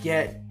was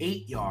get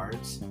 8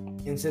 yards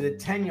instead of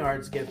 10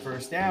 yards to get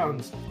first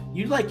downs,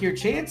 you'd like your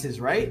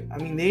chances, right? I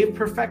mean, they've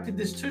perfected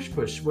this tush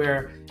push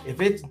where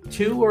if it's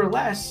 2 or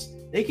less,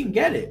 they can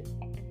get it.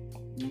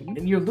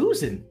 And you're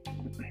losing.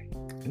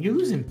 And you're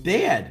losing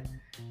bad.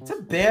 It's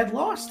a bad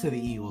loss to the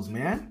Eagles,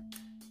 man.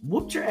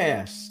 Whooped your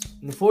ass.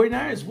 And the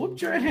 49ers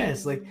whooped your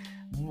ass. Like,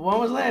 when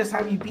was the last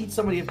time you beat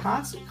somebody of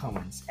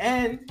consequence?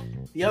 And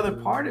the other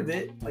part of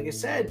it, like I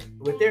said,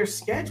 with their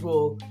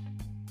schedule,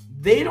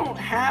 they don't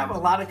have a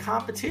lot of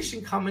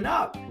competition coming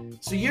up.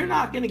 So you're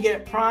not going to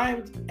get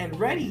primed and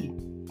ready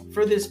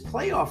for this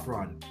playoff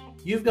run.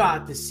 You've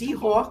got the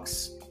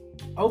Seahawks.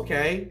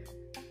 Okay.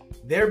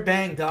 They're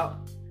banged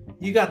up.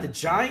 You got the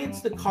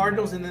Giants, the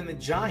Cardinals, and then the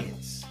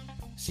Giants.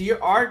 So you're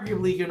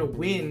arguably going to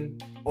win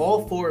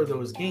all 4 of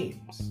those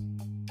games.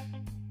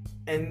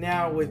 And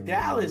now with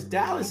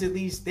Dallas at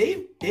least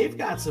they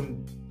have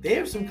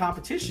some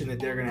competition that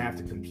they're going to have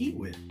to compete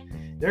with.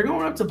 They're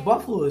going up to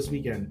Buffalo this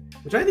weekend,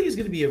 which I think is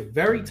going to be a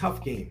very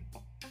tough game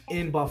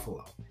in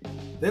Buffalo.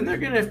 Then they're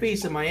going to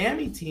face a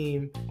Miami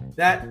team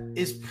that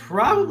is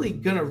probably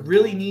going to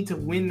really need to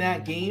win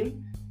that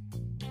game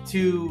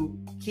to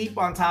keep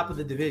on top of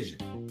the division.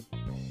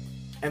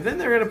 And then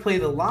they're going to play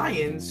the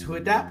Lions, who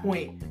at that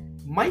point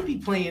might be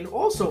playing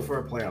also for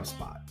a playoff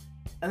spot.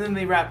 And then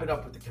they wrap it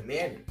up with the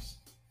Commanders.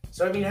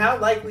 So, I mean, how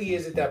likely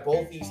is it that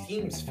both these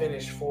teams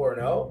finish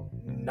 4-0?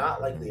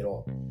 Not likely at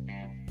all.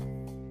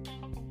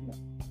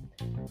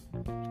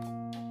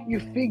 You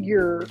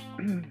figure,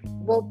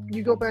 well,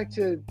 you go back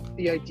to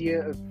the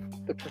idea of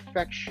the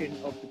perfection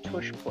of the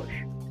tush push.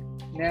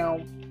 Now,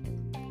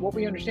 what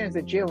we understand is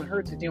that Jalen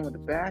Hurts is dealing with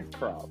a back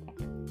problem.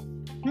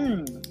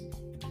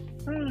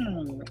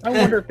 I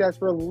wonder if that's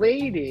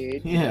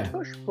related to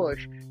tush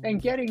push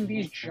and getting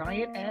these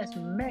giant ass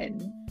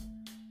men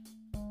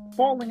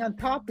falling on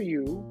top of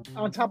you,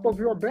 on top of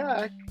your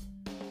back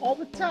all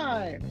the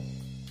time.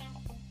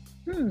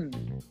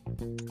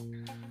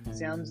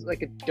 Sounds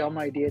like a dumb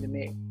idea to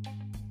me.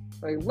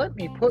 Like, let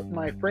me put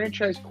my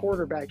franchise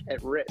quarterback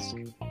at risk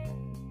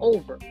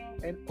over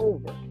and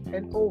over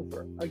and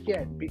over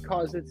again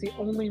because it's the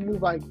only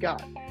move I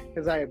got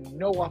because I have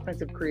no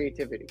offensive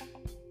creativity.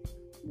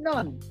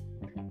 None.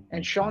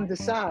 And Sean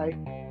Desai,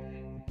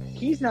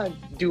 he's not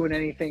doing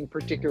anything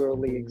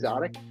particularly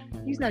exotic.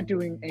 He's not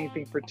doing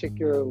anything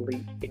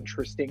particularly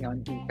interesting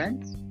on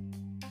defense.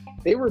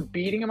 They were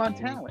beating him on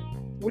talent,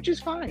 which is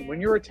fine. When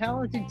you're a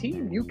talented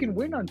team, you can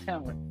win on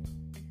talent.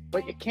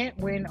 But you can't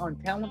win on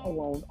talent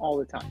alone all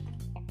the time.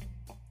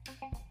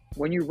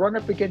 When you run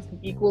up against an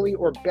equally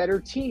or better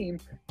team,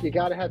 you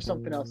got to have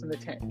something else in the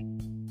tank.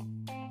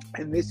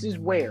 And this is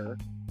where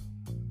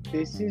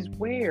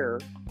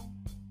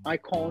I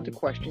call into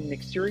question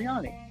Nick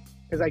Sirianni,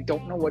 because I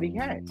don't know what he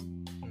has.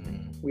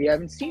 We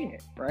haven't seen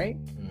it, right?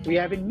 We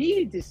haven't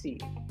needed to see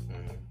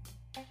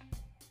it.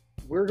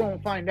 We're going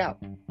to find out.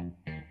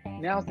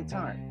 Now's the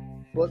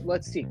time.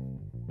 Let's see.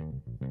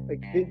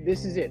 Like,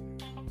 this is it.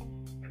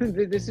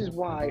 This is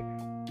why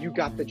you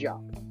got the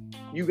job.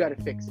 You got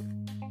to fix it.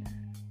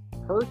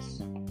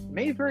 Hurts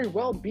may very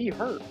well be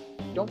hurt.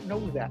 Don't know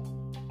that.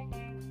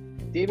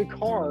 David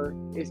Carr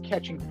is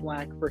catching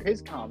flack for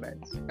his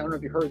comments. I don't know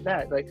if you heard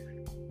that. Like,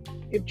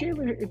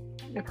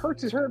 if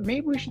Hurts is hurt,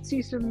 maybe we should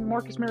see some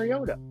Marcus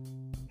Mariota.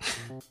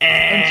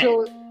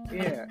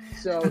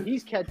 So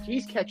he's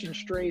catching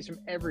strays from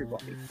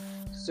everybody.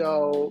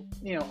 So,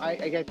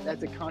 I guess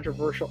that's a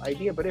controversial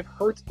idea, but if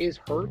Hurts is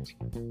hurt,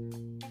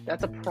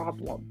 that's a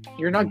problem.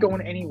 You're not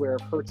going anywhere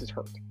if Hurts is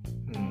hurt.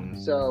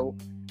 So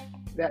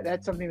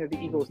that's something that the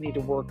Eagles need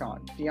to work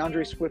on.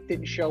 DeAndre Swift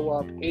didn't show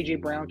up. A.J.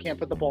 Brown can't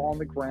put the ball on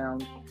the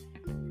ground.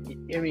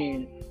 I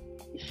mean,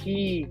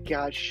 he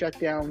got shut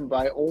down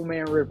by Old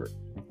Man River.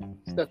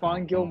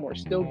 Stephon Gilmore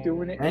still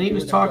doing it. And he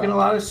was talking a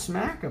lot of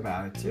smack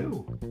about it,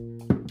 too.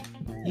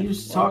 He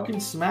was talking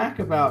smack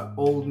about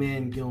Old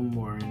Man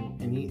Gilmore,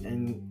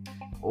 and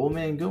Old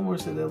Man Gilmore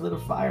said that lit a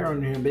fire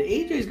under him. But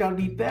AJ's got to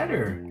be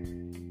better.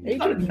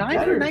 AJ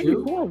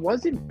 994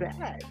 wasn't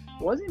bad.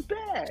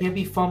 Can't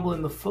be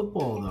fumbling the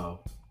football though.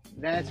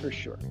 That's for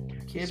sure.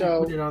 Can't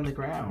put it on the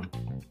ground.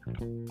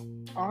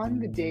 On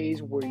the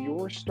days where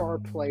your star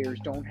players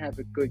don't have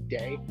a good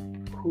day,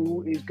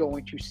 who is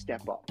going to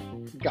step up?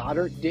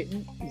 Goddard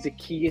didn't.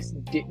 Zacchaeus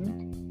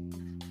didn't.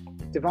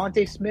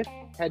 Devontae Smith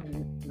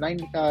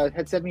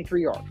had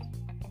 73 yards.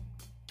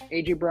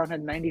 A.J. Brown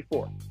had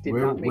 94. Did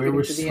not make it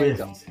into the end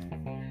zone.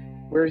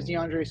 Where's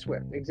DeAndre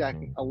Swift?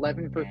 Exactly.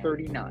 11 for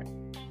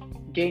 39.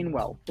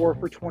 Gainwell, 4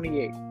 for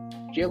 28.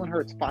 Jalen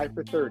Hurts, 5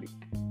 for 30.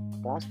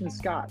 Boston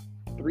Scott,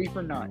 3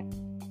 for 9.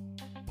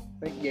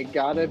 Like, you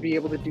gotta be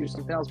able to do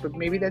something else. But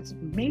maybe that's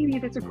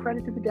a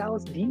credit to the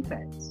Dallas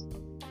defense.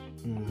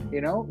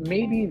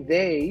 Maybe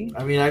they.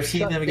 I mean, I've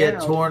seen them get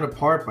torn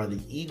apart by the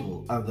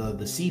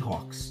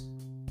Seahawks.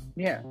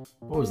 Yeah.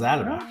 What was that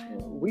about?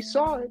 We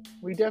saw it.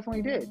 We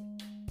definitely did.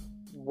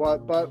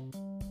 But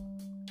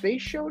they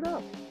showed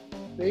up.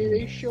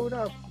 They showed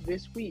up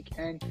this week,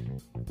 and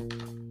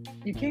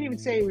you can't even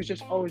say it was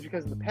just always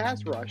because of the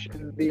pass rush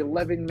and the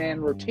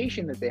 11-man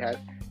rotation that they had,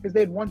 because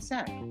they had one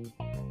sack.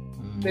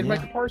 They had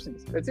Micah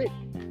Parsons. That's it.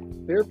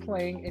 They're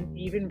playing an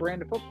even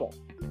brand of football,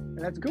 and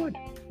that's good.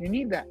 You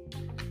need that.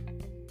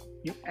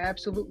 You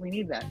absolutely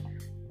need that.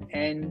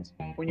 And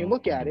when you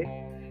look at it,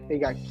 they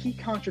got key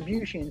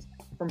contributions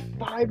from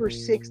 5 or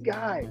 6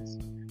 guys: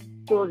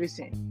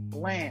 Ferguson,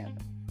 Lamb,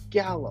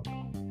 Gallup,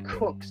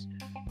 Cooks,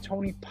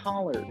 Tony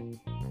Pollard,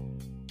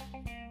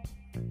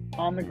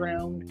 on the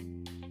ground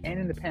and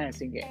in the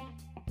passing game.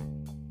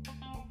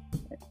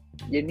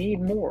 You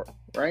need more,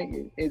 right?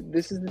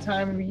 This is the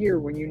time of the year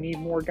when you need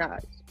more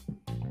guys.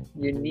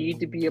 You need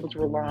to be able to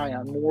rely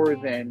on more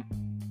than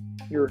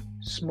your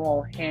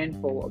small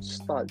handful of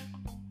studs.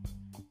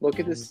 Look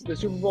at the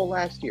Super Bowl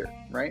last year,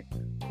 right?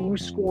 Who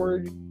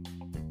scored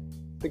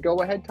the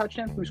go-ahead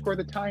touchdown? Who scored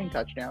the tying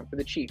touchdown for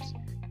the Chiefs?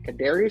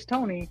 Kadarius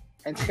Toney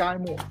and Sky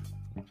Moore.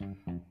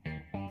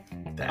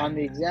 On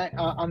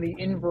the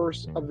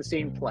inverse of the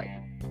same play.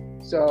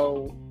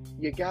 So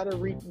you gotta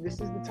reach.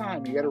 This is the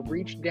time. You gotta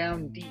reach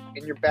down deep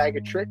in your bag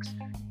of tricks,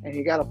 and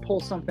you gotta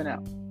pull something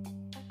out.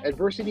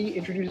 Adversity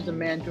introduces a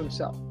man to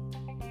himself,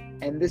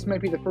 and this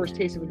might be the first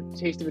taste of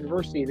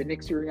adversity that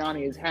Nick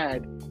Sirianni has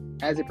had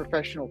as a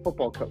professional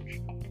football coach.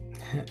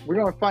 We're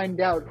going to find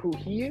out who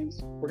he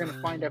is. We're going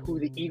to find out who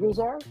the Eagles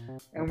are,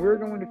 and we're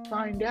going to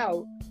find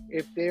out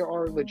if they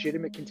are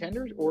legitimate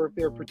contenders or if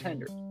they're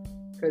pretenders.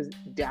 Because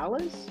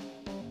Dallas,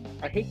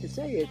 I hate to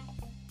say it,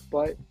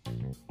 but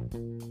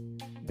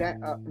that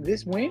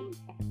this win,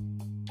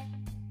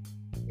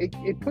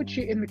 it puts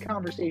you in the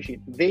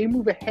conversation. They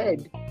move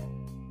ahead.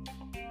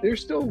 They're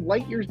still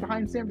light years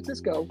behind San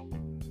Francisco,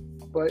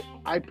 but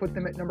I put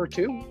them at number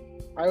 2.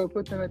 I would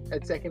put them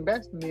at second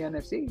best in the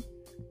NFC.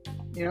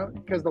 You know,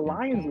 because the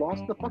Lions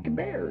lost the fucking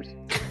Bears.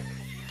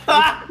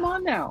 Come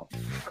on now.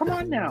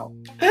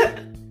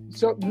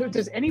 So,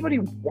 does anybody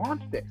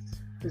want this?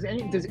 Does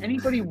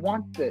anybody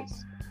want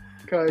this?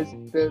 Because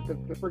the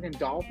freaking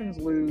Dolphins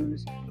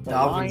lose.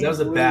 That was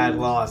a bad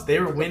loss. They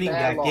were winning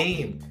that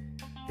game.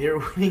 They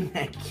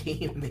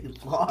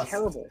lost.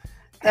 Terrible.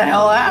 What the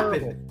hell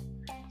happened?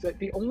 So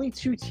the only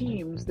 2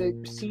 teams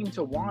that seem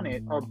to want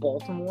it are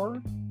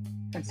Baltimore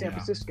and San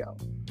Francisco.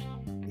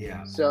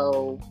 Yeah.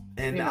 So,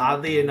 and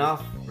oddly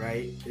enough,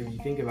 right, if you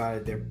think about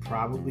it, they're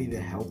probably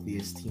the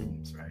healthiest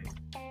teams, right?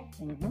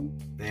 Mm-hmm.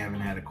 They haven't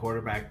had a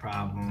quarterback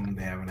problem.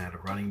 They haven't had a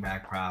running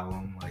back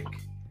problem. Like,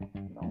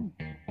 no.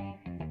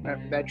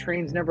 That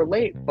train's never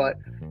late. But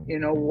you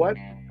know what?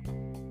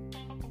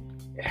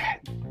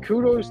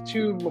 Kudos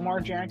to Lamar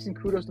Jackson.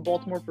 Kudos to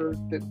Baltimore for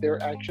that.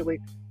 They're actually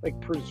like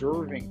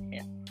preserving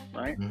him,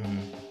 right?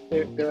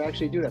 Mm-hmm. They're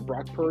actually doing that.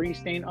 Brock Purdy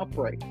staying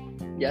upright.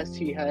 Yes,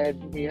 he had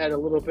a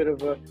little bit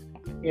of a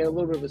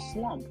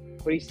slump,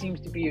 but he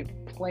seems to be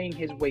playing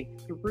his way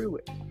through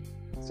it.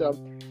 So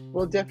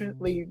we'll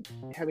definitely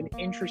have an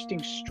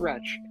interesting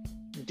stretch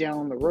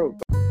down the road.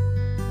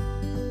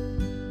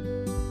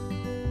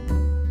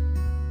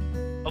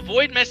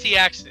 Avoid messy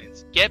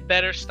accidents. Get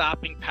better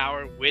stopping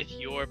power with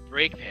your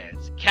brake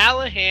pads.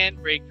 Callahan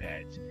brake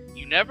pads.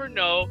 You never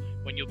know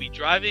when you'll be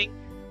driving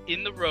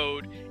in the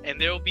road and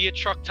there will be a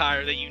truck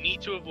tire that you need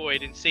to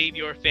avoid and save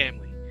your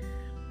family.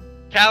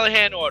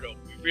 Callahan Auto.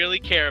 We really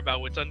care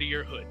about what's under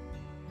your hood.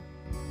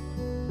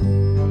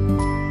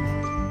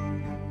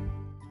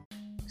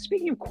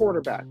 Speaking of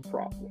quarterback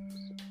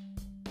problems,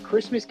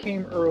 Christmas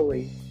came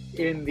early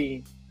in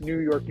the New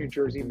York, New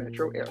Jersey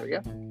metro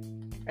area,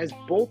 as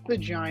both the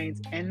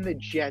Giants and the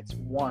Jets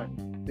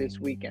won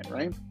this weekend,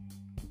 right?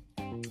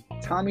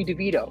 Tommy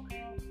DeVito,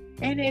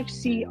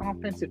 NFC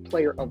Offensive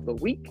Player of the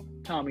Week,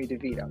 Tommy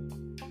DeVito,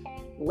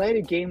 led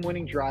a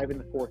game-winning drive in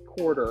the fourth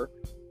quarter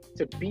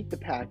to beat the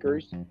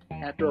Packers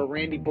after a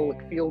Randy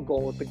Bullock field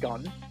goal at the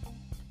gun.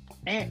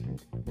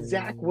 And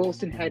Zach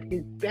Wilson had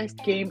his best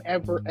game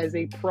ever as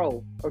a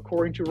pro,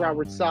 according to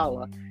Robert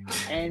Saleh,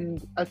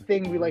 and a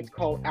thing we like to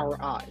call our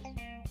eyes.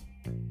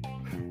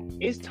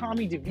 Is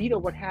Tommy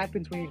DeVito what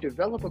happens when you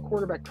develop a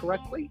quarterback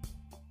correctly?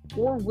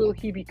 Or will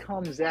he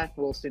become Zach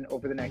Wilson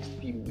over the next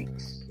few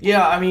weeks?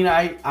 Yeah, I mean,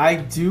 I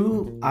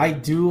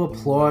do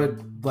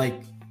applaud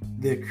like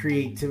the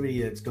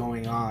creativity that's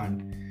going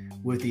on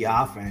with the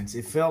offense.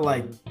 It felt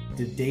like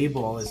the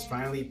Daboll has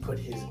finally put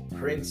his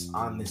prints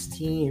on this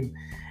team,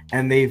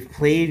 and they've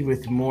played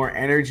with more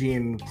energy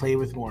and played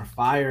with more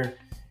fire,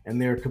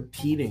 and they're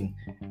competing,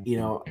 you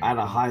know, at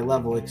a high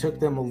level. It took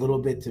them a little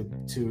bit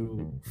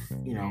to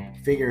you know,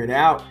 figure it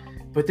out,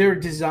 but they're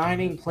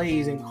designing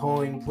plays and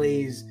calling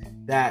plays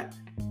that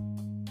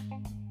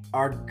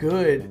are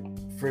good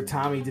for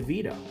Tommy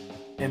DeVito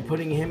and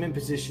putting him in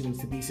positions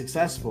to be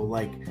successful,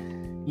 like,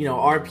 you know,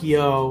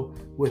 RPO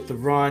with the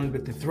run,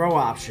 with the throw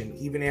option,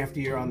 even after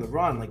you're on the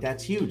run. Like,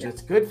 that's huge.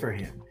 That's good for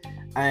him.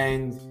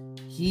 And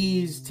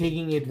he's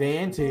taking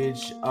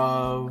advantage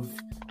of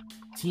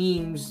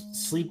teams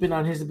sleeping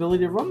on his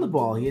ability to run the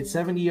ball. He had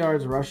 70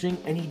 yards rushing,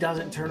 and he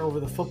doesn't turn over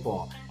the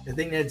football. The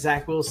thing that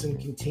Zach Wilson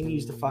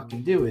continues to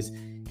fucking do is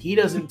he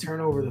doesn't turn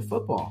over the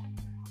football.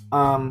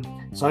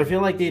 So I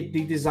feel like they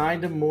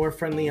designed a more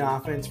friendly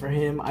offense for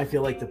him. I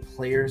feel like the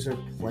players are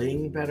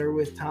playing better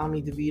with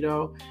Tommy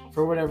DeVito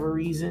for whatever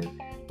reason.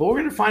 But we're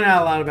going to find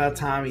out a lot about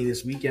Tommy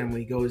this weekend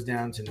when he goes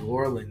down to New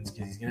Orleans,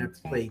 because he's going to have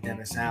to play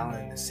Dennis Allen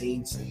and the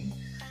Saints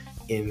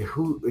in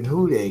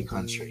Who Dey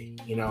country,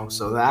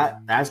 so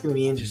that's going to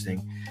be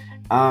interesting.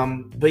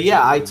 But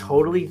yeah, I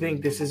totally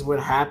think this is what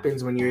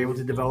happens when you're able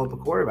to develop a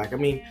quarterback. I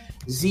mean,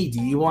 Z,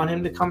 do you want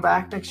him to come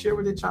back next year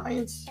with the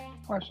Giants?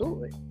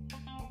 Absolutely.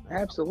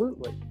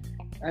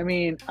 I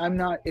mean, I'm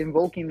not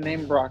invoking the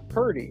name Brock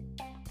Purdy.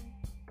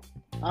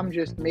 I'm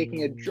just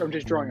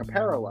drawing a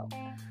parallel.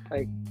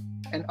 Like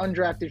an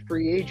undrafted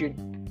free agent,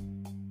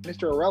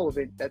 Mr.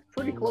 Irrelevant, that's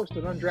pretty close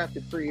to an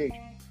undrafted free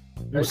agent.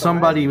 Well,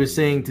 somebody was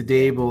saying to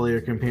Dable they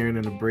were comparing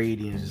him to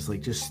Brady, and it's just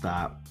like, just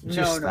stop.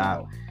 Stop.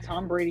 No.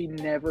 Tom Brady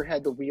never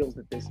had the wheels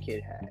that this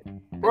kid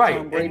had. Right.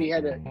 Tom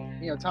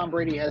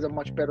Brady has a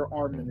much better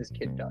arm than this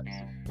kid does.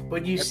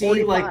 But you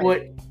see,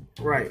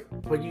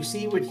 But you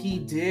see what he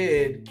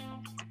did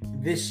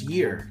this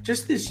year.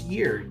 Just this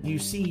year, you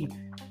see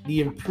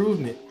the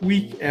improvement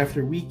week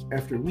after week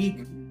after week,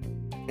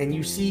 and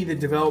you see the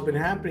development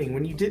happening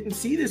when you didn't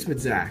see this with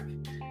Zach.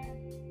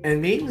 And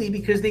mainly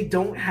because they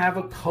don't have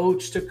a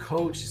coach to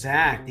coach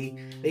Zach.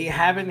 They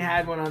haven't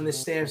had one on the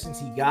staff since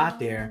he got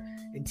there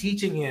and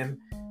teaching him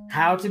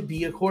how to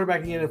be a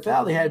quarterback in the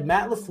NFL. They had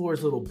Matt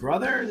LaFleur's little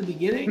brother in the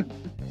beginning.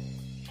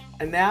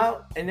 And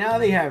now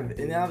they have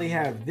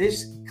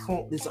this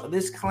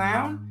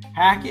clown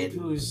Hackett,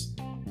 who's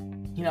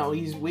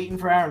he's waiting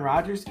for Aaron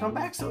Rodgers to come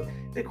back. So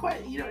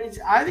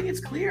I think it's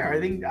clear. I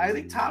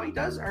think Tommy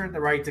does earn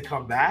the right to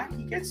come back.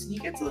 He gets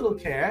a little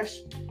cash,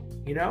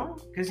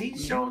 because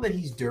he's shown that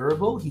he's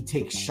durable. He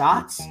takes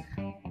shots.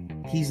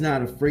 He's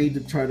not afraid to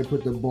try to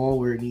put the ball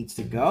where it needs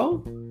to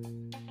go.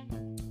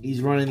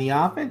 He's running the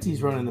offense.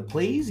 He's running the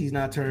plays. He's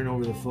not turning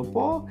over the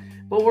football.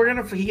 But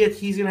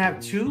he's gonna have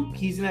two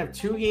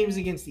games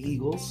against the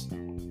Eagles,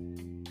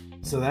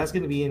 so that's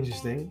gonna be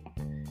interesting.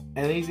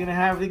 And then he's gonna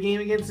have the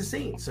game against the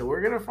Saints. So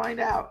we're gonna find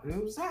out.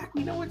 And Zach,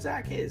 we know what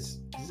Zach is.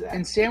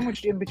 And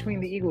sandwiched in between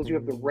the Eagles, you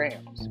have the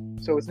Rams.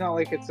 So it's not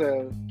like it's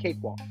a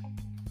cakewalk.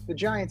 The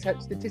Giants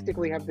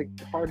statistically have the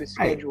hardest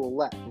schedule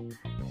left.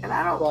 And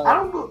I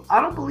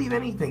don't believe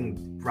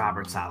anything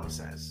Robert Saleh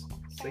says.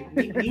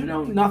 Like, you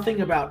know nothing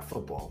about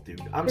football,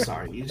 dude. I'm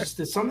sorry. You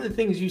just some of the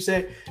things you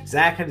say.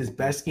 Zach had his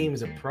best game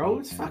as a pro.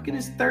 It's fucking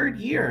his third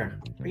year.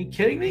 Are you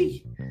kidding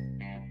me?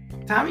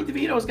 Tommy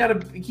DeVito's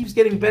keeps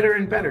getting better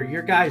and better.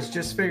 Your guy's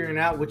just figuring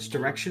out which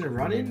direction to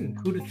run in and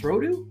who to throw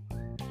to.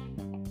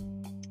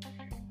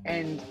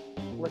 And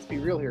let's be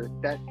real here.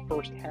 That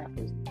first half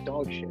was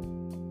dog shit.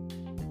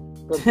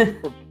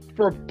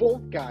 For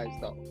both guys,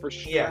 though. For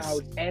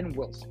Stroud and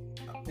Wilson.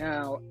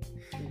 Now,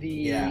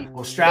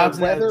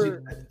 Stroud's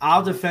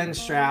I'll defend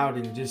Stroud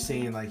and just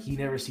saying he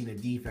never seen a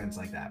defense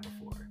like that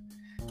before.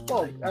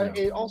 Well,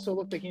 it also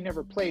looked like he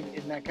never played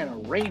in that kind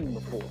of rain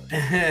before.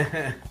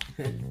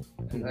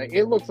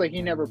 It looks like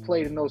he never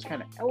played in those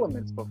kind of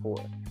elements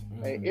before.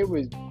 Mm-hmm. It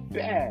was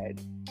bad.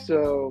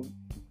 So,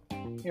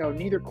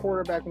 neither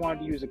quarterback wanted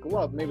to use a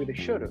glove. Maybe they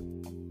should have.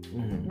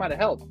 Mm-hmm. Might have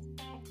helped.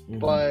 Mm-hmm.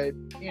 But,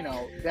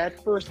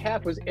 that first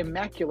half was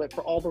immaculate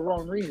for all the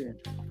wrong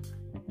reasons.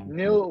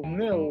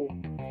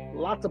 0-0,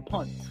 lots of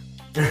punts.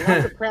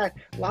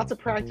 Lots of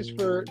practice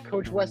for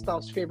Coach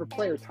Westhoff's favorite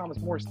player, Thomas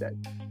Morstead.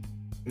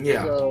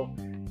 Yeah. So,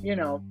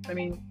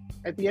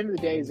 at the end of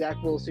the day,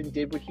 Zach Wilson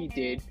did what he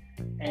did,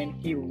 and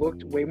he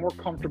looked way more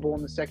comfortable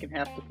in the second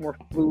half, looked more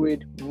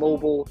fluid,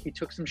 mobile. He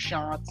took some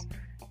shots.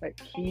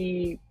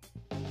 He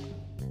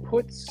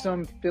put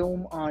some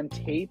film on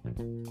tape.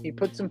 He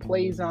put some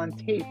plays on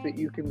tape that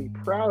you can be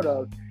proud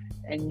of,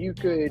 and you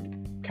could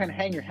kind of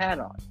hang your hat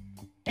on.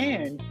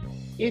 And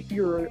if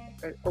you're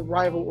a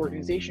rival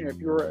organization, if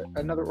you're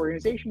another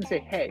organization, say,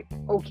 hey,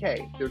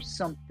 okay, there's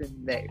something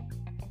there.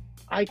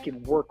 I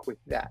can work with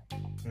that.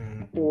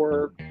 Mm-hmm.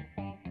 Or,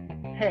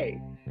 hey,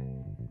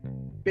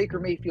 Baker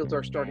Mayfield's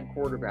our starting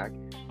quarterback.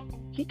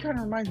 He kind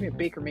of reminds me of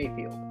Baker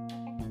Mayfield.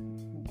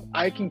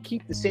 I can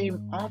keep the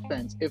same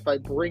offense if I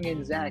bring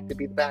in Zach to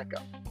be the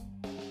backup.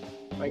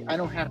 I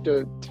don't have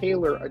to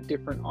tailor a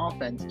different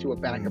offense to a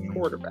backup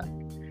quarterback.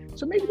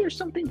 So maybe there's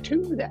something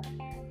to that.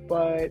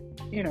 But,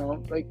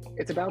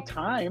 it's about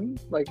time.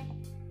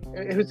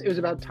 It was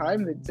about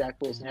time that Zach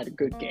Wilson had a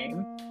good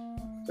game.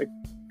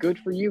 Good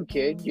for you,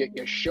 kid. You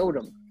showed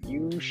him.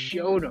 Good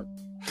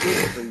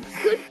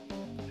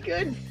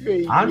for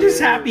you. I'm just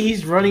happy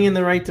he's running in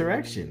the right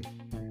direction.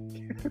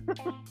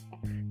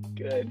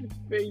 Good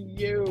for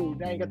you.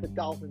 Now you got the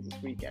Dolphins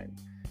this weekend.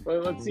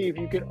 But let's see if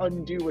you can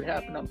undo what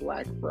happened on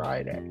Black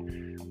Friday.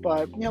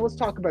 But, let's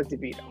talk about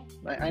DeVito.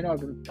 I know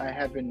I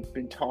haven't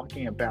been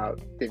talking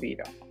about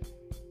DeVito.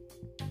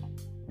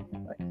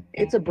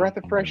 It's a breath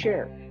of fresh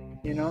air.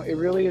 It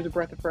really is a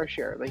breath of fresh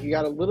air. You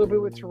got a little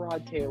bit with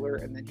Tyrod Taylor,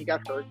 and then he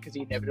got hurt because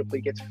he inevitably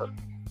gets hurt.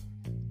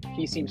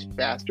 He seems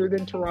faster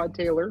than Tyrod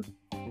Taylor.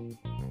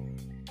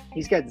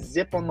 He's got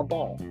zip on the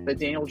ball that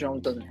Daniel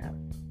Jones doesn't have.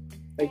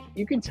 Like,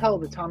 you can tell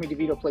that Tommy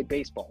DeVito played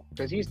baseball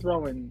because he's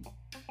throwing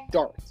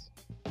darts.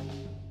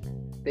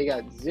 They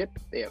got zip.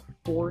 They have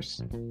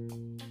force.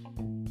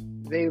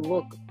 They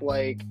look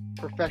like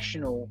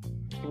professional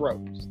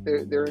throws.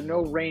 There are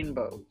no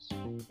rainbows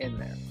in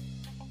there.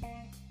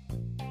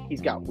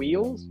 He's got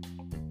wheels.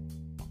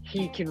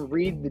 He can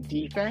read the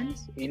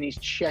defense, and he's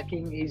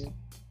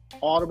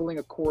audibling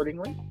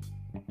accordingly.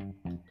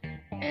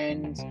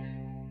 And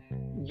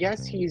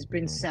yes, he's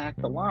been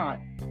sacked a lot,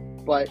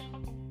 but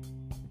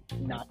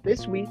not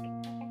this week.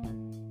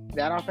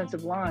 That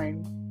offensive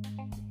line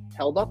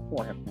held up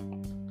for him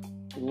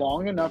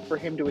long enough for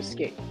him to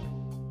escape.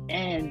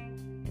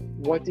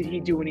 And what did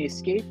he do when he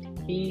escaped?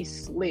 He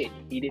slid.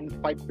 He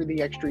didn't fight for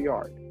the extra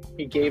yard.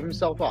 He gave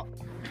himself up.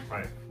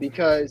 Right.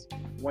 Because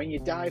when you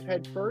dive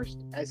head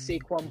first, as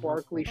Saquon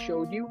Barkley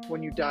showed you,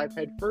 when you dive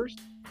head first,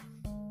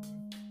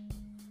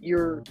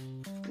 you're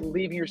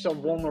leaving yourself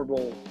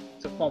vulnerable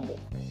to fumble.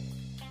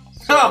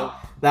 So,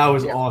 that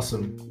was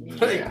awesome.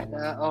 Yeah,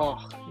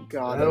 oh,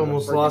 God. That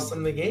almost lost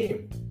him the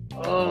game.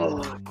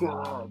 Oh,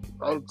 God.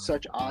 Oh,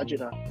 such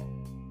agita.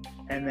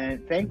 And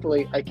then,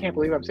 thankfully, I can't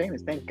believe I'm saying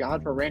this, thank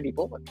God for Randy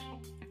Bullock.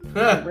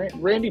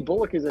 Randy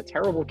Bullock is a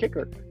terrible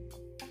kicker.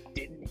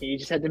 He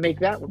just had to make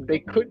that one. I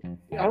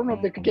don't know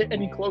if they could get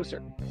any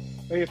closer.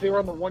 Like, if they were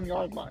on the 1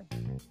 yard line.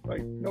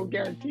 Like, no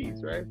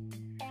guarantees, right?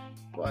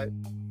 But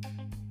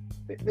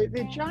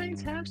the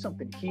Giants have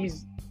something.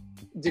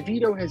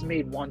 DeVito has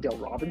made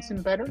Wan'Dale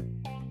Robinson better.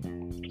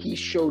 He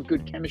showed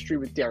good chemistry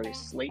with Darius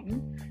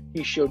Slayton.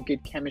 He showed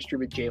good chemistry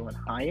with Jalen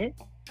Hyatt.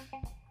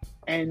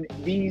 And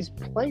these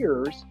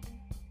players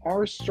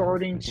are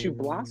starting to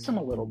blossom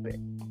a little bit.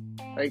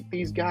 Like,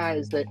 these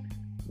guys that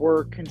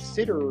were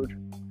considered,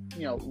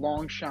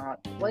 long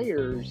shot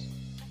players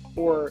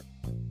or,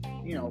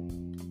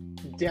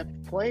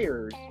 depth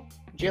players.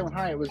 Jalen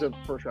Hyatt was a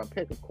first round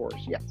pick, of course,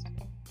 yes.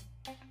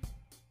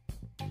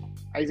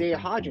 Isaiah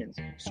Hodgins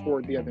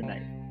scored the other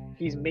night.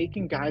 He's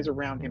making guys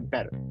around him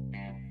better.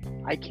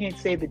 I can't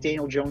say that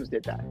Daniel Jones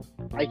did that.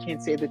 I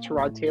can't say that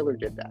Tyrod Taylor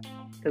did that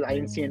because I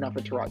didn't see enough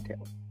of Tyrod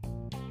Taylor.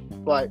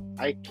 But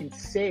I can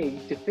say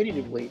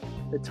definitively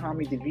that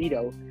Tommy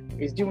DeVito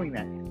is doing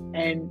that.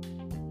 And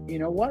you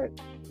know what?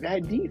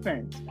 That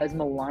defense, as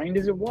maligned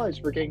as it was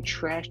for getting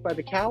trashed by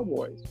the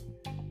Cowboys,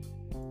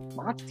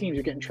 lots of teams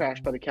are getting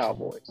trashed by the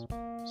Cowboys.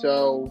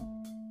 So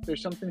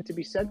there's something to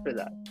be said for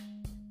that.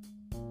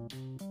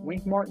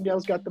 Wink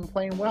Martindale's got them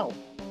playing well.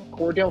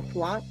 Cordell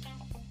Flott,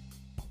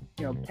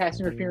 pass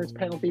interference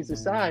penalties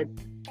aside,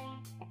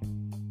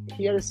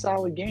 he had a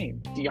solid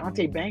game.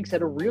 Deontay Banks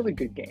had a really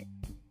good game.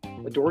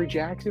 Adoree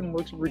Jackson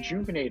looks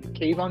rejuvenated.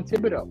 Kayvon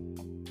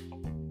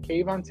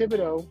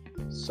Thibodeau,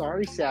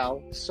 sorry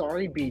Sal,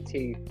 sorry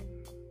BT,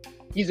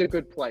 he's a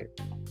good player.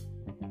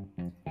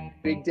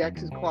 Big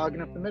Dex is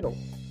clogging up the middle.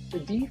 The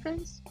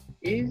defense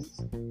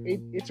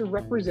it's a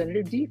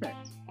representative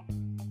defense.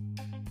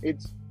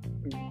 It's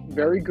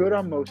very good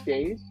on most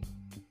days.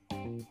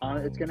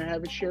 It's going to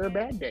have its share of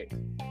bad days.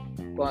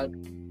 But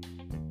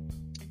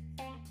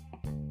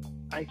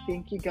I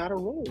think you got to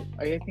roll.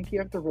 I think you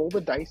have to roll the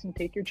dice and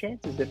take your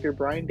chances if you're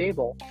Brian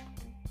Daboll.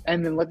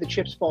 And then let the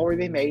chips fall where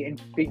they may and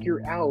figure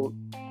it out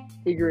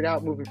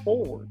moving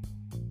forward.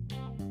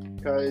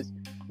 Because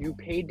you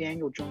pay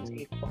Daniel Jones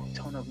a fuck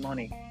ton of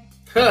money.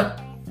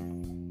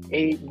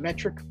 A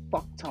metric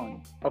fuck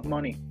ton of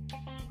money.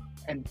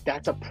 And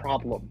that's a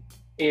problem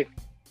if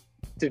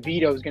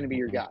DeVito is going to be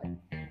your guy.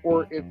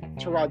 Or if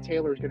Tyrod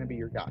Taylor is going to be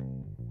your guy.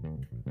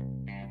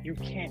 You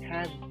can't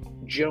have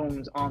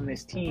Jones on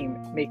this team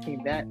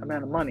making that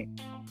amount of money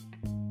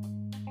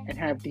and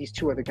have these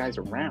two other guys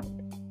around.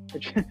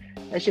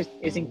 That just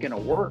isn't going to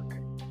work.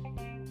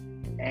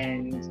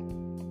 And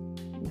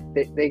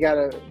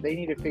they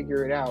need to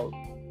figure it out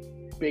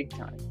big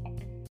time.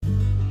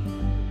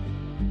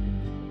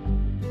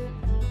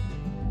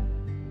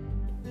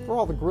 For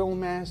all the grill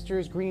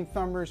masters, green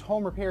thumbers,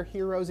 home repair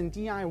heroes, and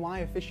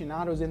DIY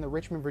aficionados in the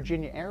Richmond,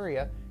 Virginia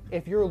area,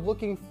 if you're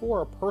looking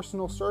for a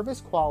personal service,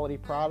 quality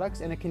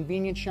products, and a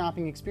convenient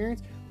shopping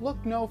experience,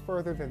 look no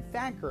further than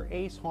Thacker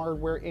Ace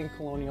Hardware in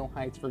Colonial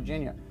Heights,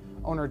 Virginia.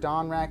 Owner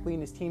Don Rackley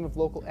and his team of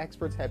local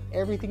experts have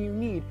everything you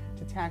need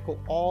to tackle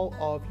all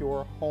of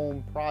your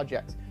home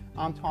projects.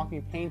 I'm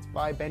talking paints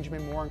by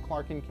Benjamin Moore and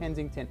Clark in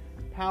Kensington,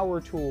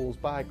 power tools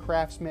by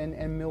Craftsman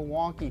and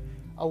Milwaukee,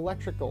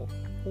 electrical,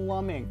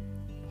 plumbing,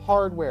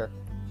 hardware,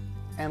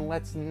 and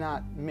let's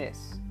not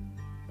miss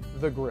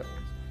the grills.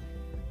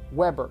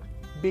 Weber,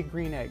 Big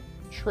Green Egg,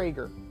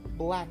 Traeger,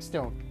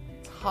 Blackstone,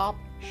 top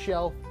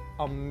shelf,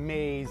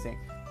 amazing.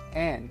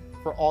 And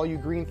for all you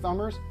green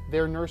thumbers,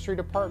 their nursery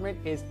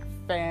department is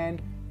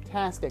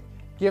fantastic.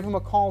 Give them a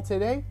call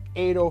today,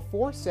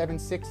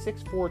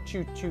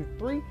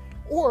 804-766-4223,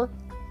 or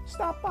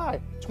stop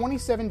by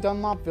 27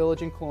 Dunlop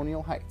Village in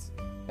Colonial Heights.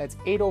 That's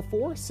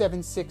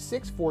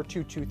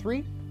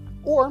 804-766-4223,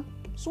 or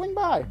swing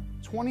by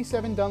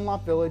 27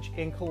 Dunlop Village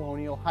in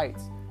Colonial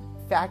Heights.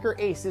 Thacker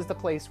Ace is the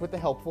place with the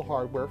helpful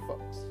hardware,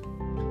 folks.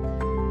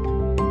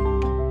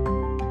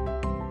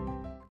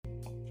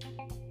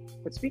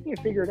 But speaking of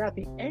figured out,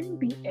 the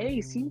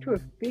NBA seemed to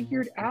have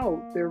figured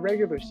out their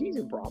regular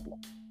season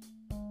problem.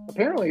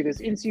 Apparently,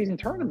 this in-season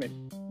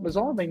tournament was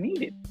all they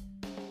needed.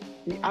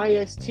 The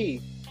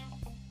IST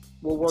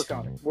will work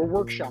on it. We're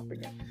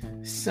workshopping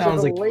it.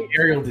 Sounds like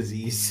aerial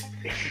disease.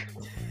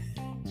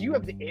 Do you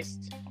have the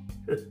IST?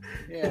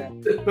 Yeah.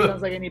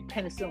 Sounds like I need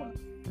penicillin.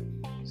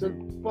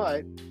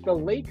 But the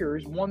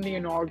Lakers won the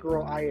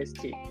inaugural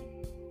IST,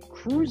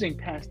 cruising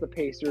past the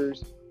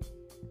Pacers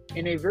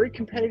in a very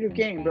competitive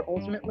game, but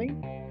ultimately,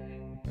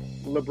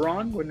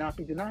 LeBron would not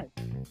be denied.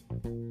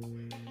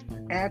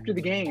 After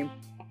the game,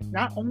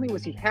 not only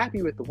was he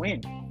happy with the win,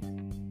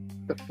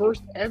 the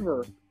first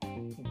ever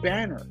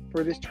banner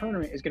for this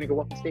tournament is going to go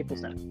up in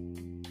Staples Center.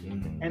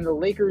 And the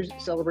Lakers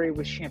celebrated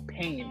with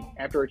champagne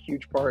after a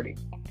huge party.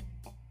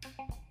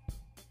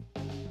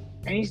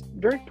 And he's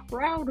very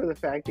proud of the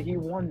fact that he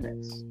won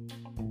this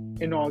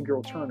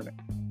inaugural tournament.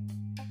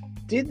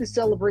 Did the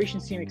celebration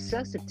seem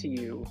excessive to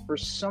you for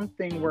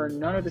something where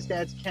none of the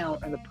stats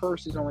count and the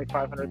purse is only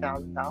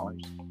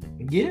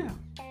 $500,000? Yeah,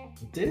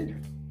 it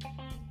did.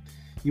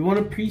 You won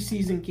a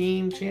preseason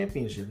game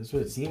championship. That's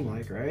what it seemed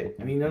like, right?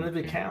 I mean, none of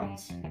it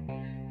counts.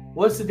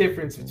 What's the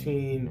difference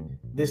between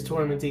this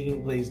tournament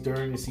taking place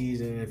during the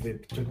season and if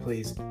it took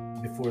place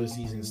before the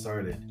season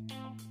started?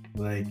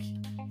 Like,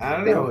 I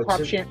don't know.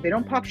 They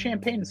don't pop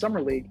champagne in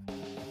Summer League.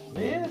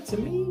 Yeah, to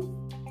me,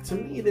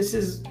 this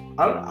is...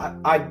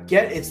 I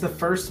get it's the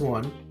first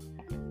one.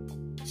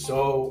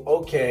 So,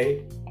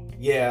 okay.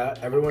 Yeah,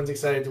 everyone's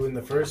excited to win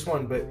the first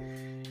one, but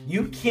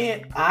you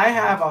can't... I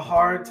have a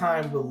hard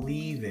time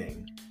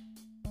believing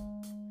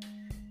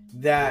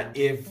that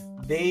if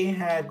they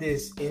had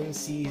this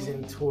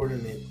in-season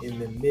tournament in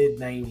the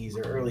mid-90s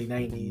or early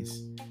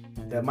 90s,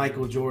 that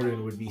Michael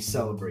Jordan would be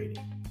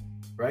celebrating,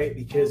 right?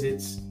 Because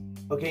it's,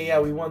 okay, yeah,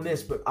 we won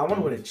this, but I want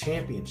to win a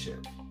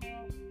championship.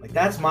 Like,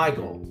 that's my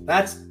goal.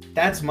 That's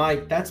my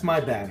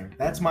banner.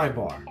 That's my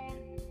bar.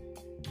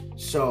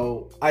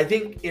 So I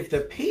think if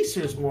the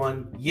Pacers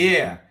won,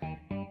 yeah,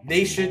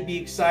 they should be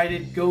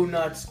excited. Go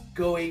nuts.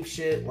 Go ape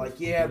shit. Like,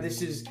 yeah,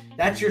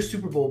 that's your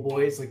Super Bowl,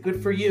 boys. Like,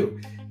 good for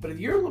you. But if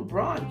you're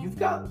LeBron, you've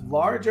got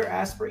larger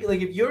aspirations.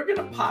 Like, if you're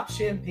gonna pop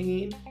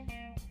champagne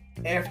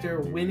after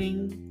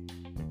winning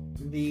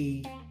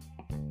the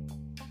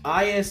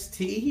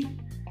IST,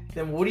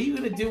 then what are you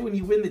gonna do when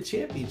you win the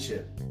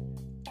championship?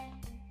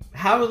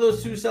 How are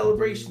those two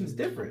celebrations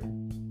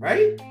different,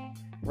 right?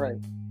 Right.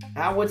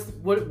 What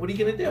are you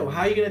gonna do?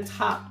 How are you gonna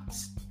top?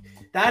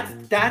 That's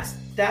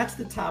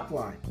the top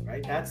line,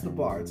 right? That's the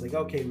bar. It's like,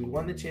 okay, we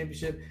won the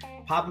championship,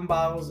 popping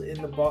bottles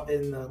in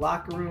the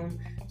locker room,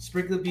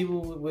 sprinkling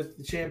people with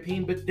the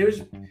champagne.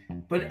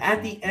 But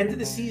at the end of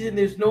the season,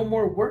 there's no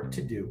more work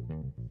to do.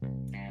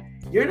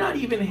 You're not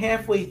even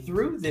halfway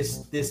through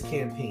this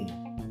campaign.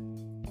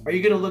 Are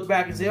you gonna look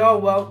back and say, oh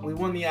well, we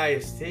won the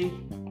IST?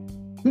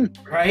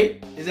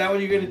 Right? Is that what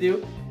you're going to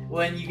do?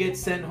 When you get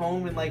sent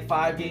home in like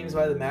 5 games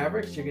by the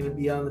Mavericks, you're going to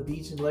be on the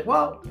beach and be like,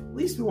 well, at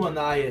least we won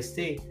the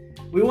IST.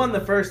 We won the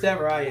first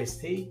ever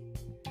IST.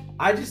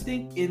 I just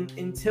think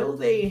until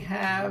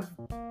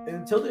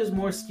there's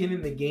more skin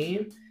in the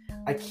game,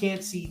 I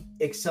can't see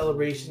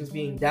celebrations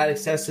being that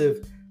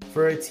excessive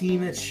for a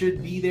team that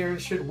should be there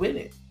and should win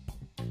it.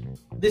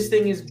 This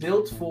thing is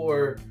built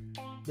for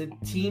the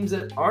teams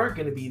that aren't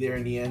going to be there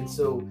in the end.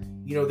 So,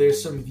 you know,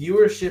 there's some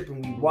viewership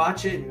and we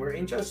watch it and we're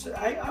interested.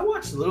 I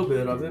watched a little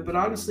bit of it, but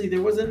honestly,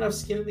 there wasn't enough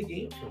skin in the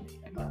game for me.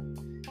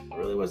 It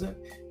really wasn't.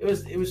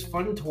 It was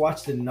fun to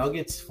watch the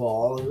Nuggets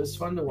fall. It was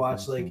fun to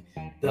watch like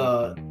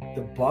the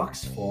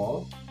Bucks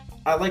fall.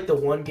 I like the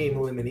 1-game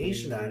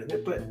elimination out of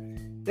it, but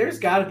there's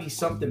got to be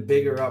something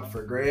bigger up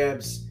for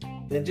grabs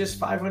than just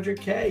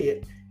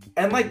 $500K.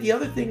 And like the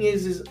other thing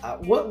is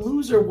what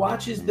loser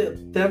watches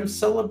them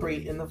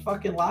celebrate in the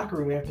fucking locker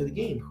room after the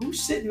game?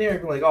 Who's sitting there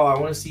and like, oh, I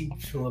want to see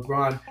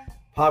LeBron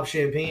pop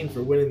champagne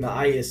for winning the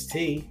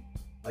IST?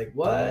 Like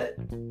what?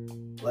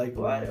 Like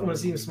what? I want to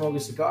see him smoke a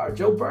cigar.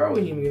 Joe Burrow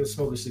ain't even gonna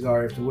smoke a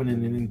cigar after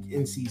winning an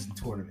in-season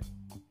tournament.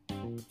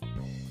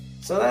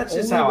 So that's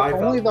just how I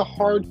felt. Only the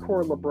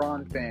hardcore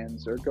LeBron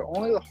fans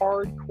only the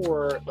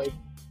hardcore like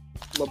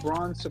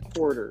LeBron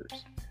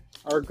supporters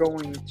are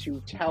going to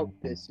tout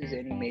this as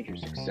any major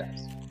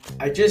success.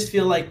 I just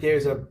feel like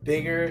there's a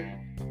bigger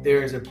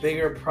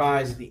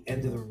prize at the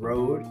end of the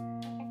road,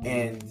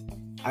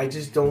 and I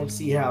just don't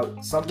see how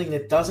something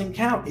that doesn't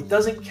count. It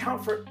doesn't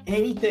count for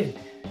anything.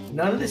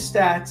 None of the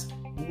stats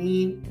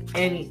mean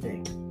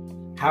anything.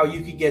 How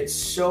you could get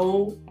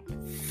so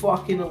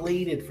fucking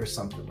elated for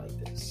something like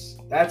this.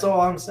 That's all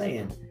I'm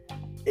saying.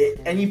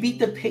 And you beat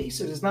the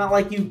Pacers. It's not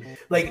like if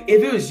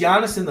it was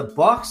Giannis and the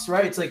Bucks,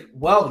 right? It's like,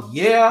 well,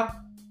 yeah,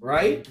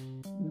 right?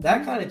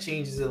 That kind of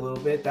changes it a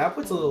little bit. That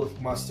puts a little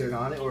mustard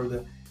on it, or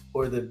the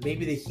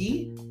maybe the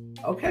Heat.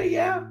 Okay,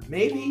 yeah,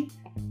 maybe.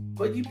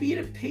 But you beat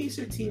a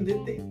Pacer team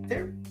that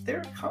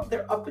they're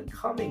up and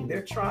coming.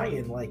 They're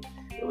trying. Like,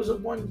 it was a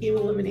 1-game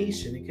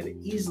elimination. It could have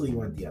easily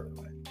went the other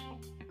way.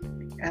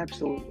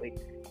 Absolutely.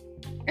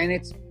 And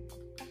it's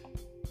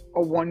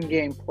a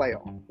one-game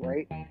playoff,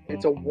 right?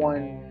 It's a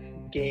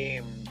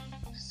one-game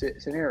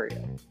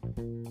scenario.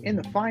 In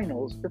the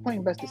finals, they're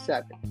playing best of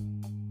 7.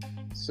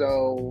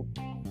 So,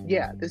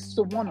 yeah, this is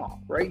a one-off,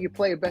 right? You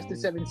play a best of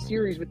 7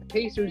 series with the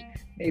Pacers,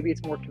 maybe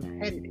it's more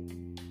competitive.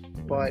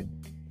 But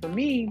for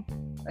me,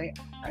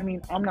 I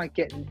mean, I'm not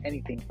getting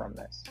anything from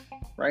this,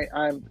 right?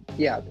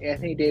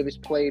 Anthony Davis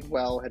played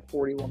well, had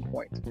 41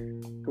 points.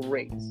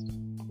 Great.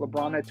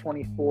 LeBron had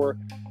 24.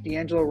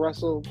 D'Angelo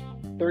Russell,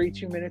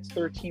 32 minutes,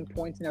 13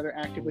 points. Now they're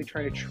actively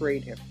trying to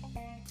trade him.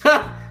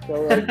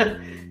 So,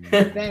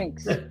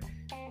 thanks.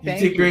 You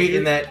did great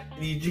in that.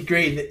 You did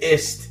great in the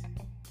IST.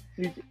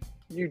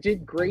 You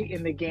did great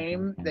in the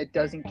game that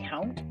doesn't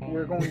count.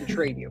 We're going to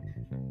trade you.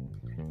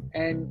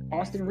 And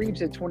Austin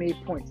Reeves had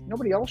 28 points.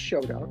 Nobody else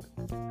showed up.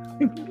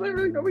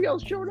 Literally, nobody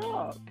else showed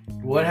up.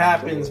 What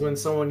happens when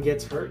someone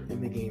gets hurt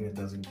in the game that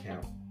doesn't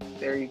count?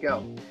 There you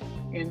go.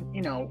 And,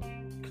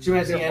 could you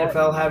imagine the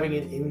NFL having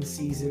an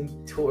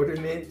in-season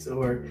tournament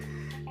or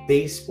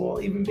baseball,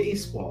 even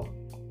baseball?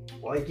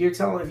 Like if you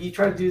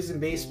try to do this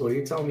in baseball,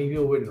 you're telling me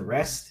people wouldn't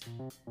rest?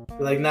 You're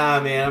like, nah,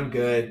 man, I'm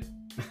good.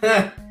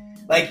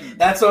 Like,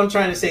 that's what I'm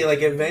trying to say.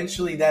 Like,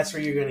 eventually that's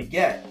where you're going to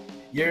get.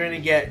 You're going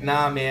to get,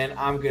 nah, man,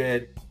 I'm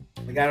good.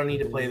 Like, I don't need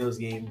to play those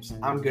games.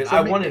 I'm good.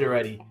 I won it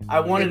already.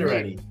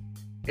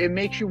 It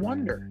makes you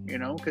wonder,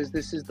 because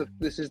this is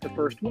the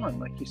first one,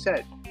 like you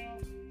said.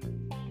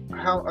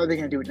 How are they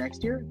going to do it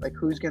next year? Like,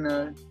 who's going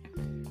to...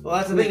 Well,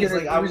 that's the thing. It's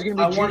like, I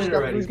want it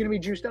already. Who's going to be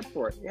juiced up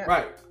for it? Yeah.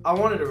 Right. I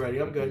want it already.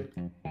 I'm good.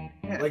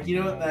 Yeah. Like,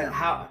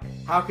 how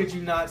could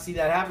you not see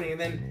that happening? And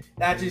then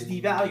that just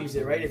devalues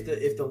it, right?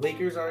 If the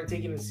Lakers aren't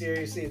taking it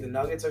seriously, the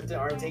Nuggets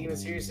aren't taking it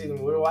seriously,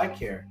 then what do I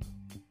care?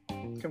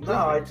 Completely.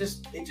 No, it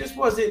just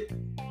wasn't.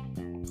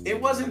 It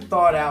wasn't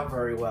thought out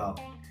very well.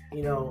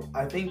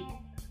 I think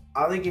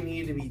it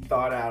needed to be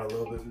thought out a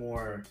little bit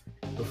more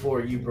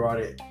before you brought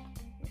it.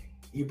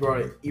 You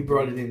brought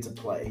it into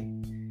play.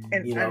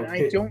 And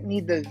I don't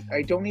need the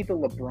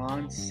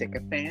LeBron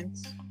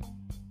sycophants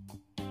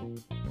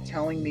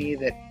telling me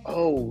that,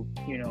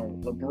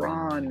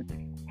 LeBron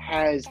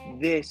has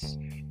this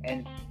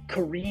and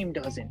Kareem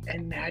doesn't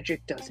and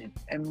Magic doesn't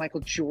and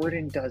Michael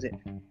Jordan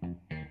doesn't.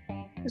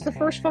 It's the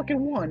first fucking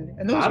one,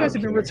 and those guys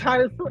have been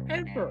retired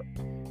forever.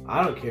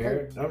 I don't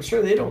care. I'm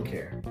sure they don't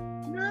care.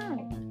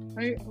 No,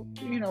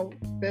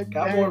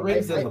 got more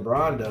rings than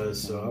LeBron does,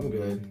 so I'm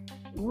good.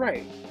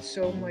 Right.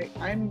 So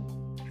I'm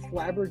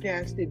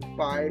flabbergasted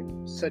by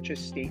such a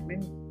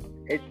statement,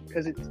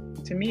 because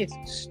to me it's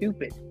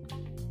stupid.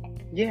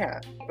 Yeah,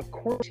 of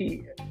course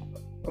he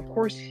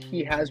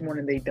has one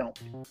and they don't.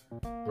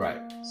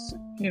 Right. So,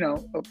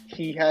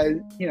 he has.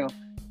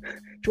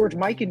 George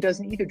Mikan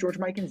doesn't either. George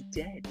Mikan's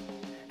dead.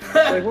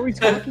 Like, what are we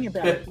talking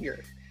about here?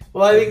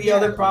 Well, I think the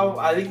other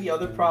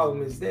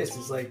problem is this: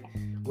 is like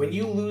when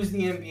you lose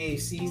the NBA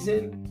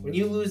season, when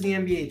you lose the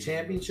NBA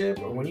championship,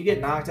 or when you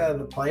get knocked out of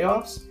the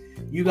playoffs,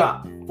 you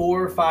got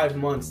 4 or 5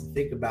 months to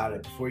think about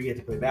it before you get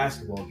to play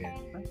basketball again.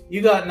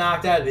 You got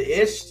knocked out of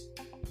the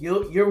IST,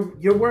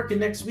 you're working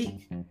next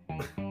week.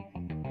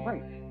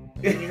 Right.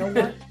 And you know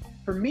what?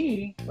 For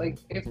me, like,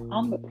 if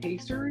I'm the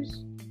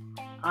Pacers,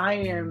 I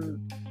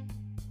am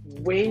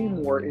way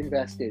more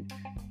invested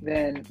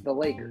than the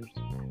Lakers,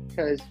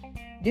 because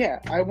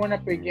I went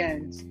up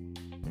against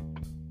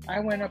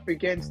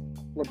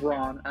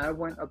LeBron, I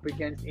went up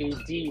against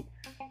AD,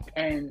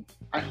 and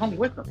I hung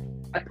with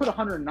them. I put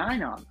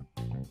 109 on them.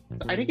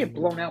 I didn't get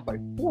blown out by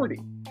 40.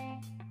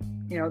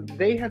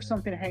 They have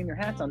something to hang their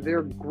hats on.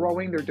 They're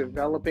growing, they're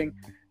developing.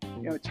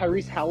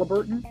 Tyrese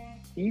Halliburton,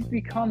 he's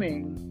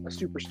becoming a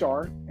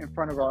superstar in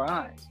front of our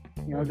eyes.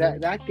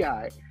 That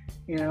guy.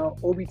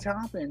 Obi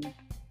Toppin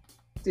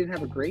didn't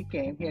have a great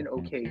game. He had an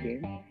okay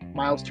game.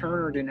 Miles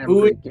Turner didn't have a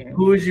great game.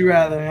 Who would you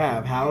rather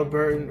have,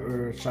 Halliburton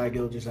or Shai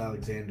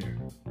Gilgeous-Alexander?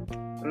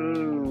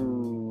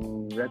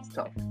 Ooh, that's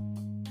tough.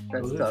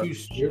 Those are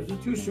the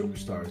two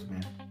superstars,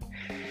 man.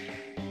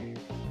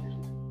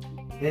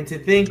 And to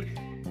think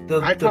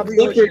the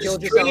Clippers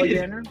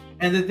traded,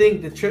 and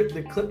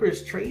the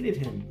Clippers traded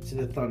him to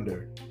the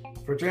Thunder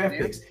for draft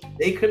picks.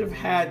 They could have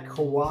had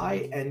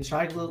Kawhi and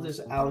Shai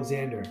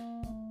Gilgeous-Alexander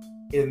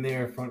in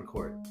their front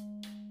court.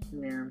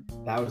 Yeah,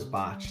 that was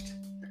botched.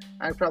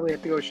 I'd probably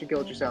have to go with Shai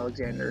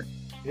Gilgeous-Alexander.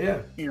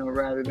 Yeah,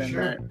 rather than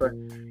that. But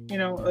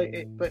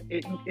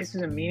this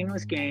is a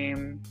meaningless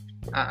game.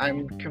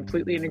 I'm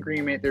completely in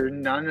agreement. There's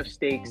not enough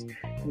stakes.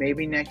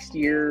 Maybe next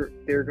year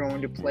they're going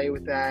to play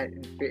with that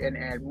and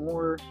add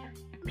more.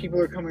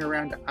 People are coming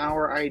around to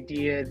our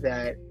idea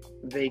that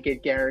they get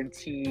a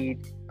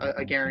guaranteed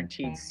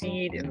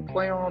seed in the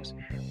playoffs.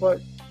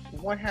 But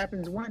what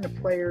happens when a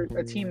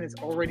team that's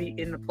already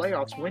in the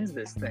playoffs wins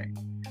this thing?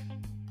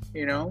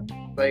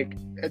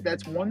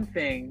 That's one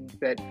thing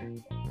that,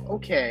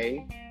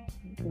 okay,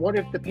 what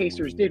if the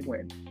Pacers did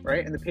win,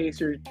 right? And the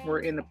Pacers were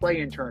in the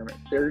play-in tournament.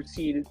 They're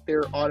seeded.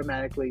 They're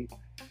automatically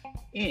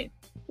in.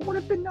 But what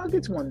if the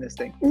Nuggets won this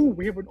thing? Ooh,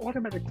 we have an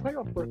automatic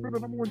playoff berth. We're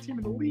the number one team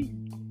in the league.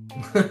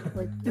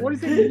 What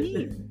does it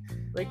mean?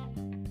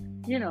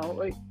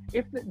 like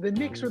if the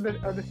Knicks are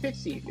the fifth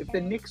seed, if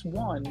the Knicks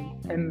won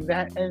and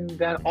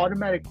that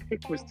automatic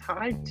pick was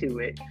tied to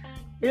it,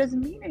 it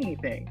doesn't mean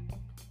anything.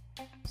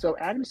 So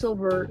Adam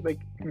Silver, like,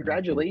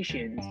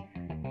 congratulations,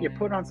 you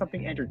put on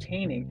something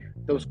entertaining.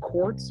 Those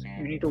courts,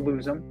 you need to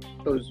lose them.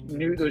 Those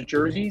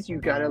jerseys, you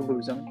gotta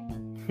lose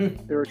them.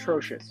 They're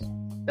atrocious.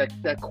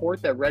 That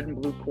court, that red and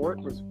blue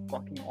court, was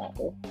fucking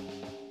awful.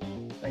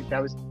 Like,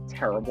 that was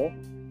terrible.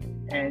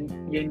 And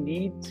you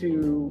need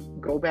to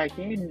go back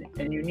in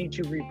and you need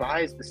to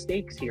revise the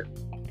stakes here.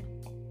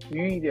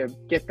 You need to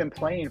get them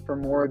playing for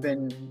more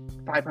than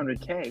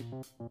 $500K,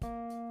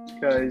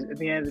 because at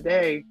the end of the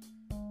day,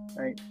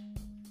 right,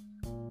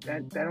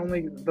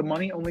 the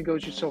money only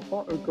goes so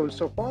far.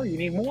 You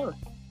need more.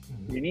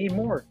 You need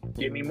more.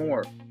 Give me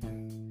more.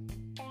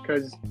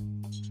 Because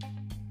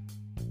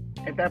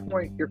at that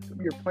point, you're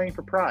playing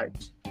for pride.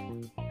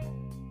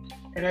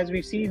 And as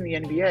we've seen in the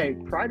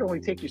NBA, pride only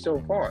takes you so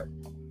far.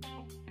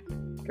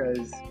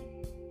 Because,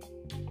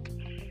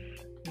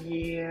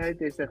 yeah,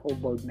 there's that whole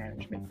load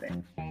management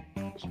thing.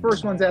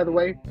 First one's out of the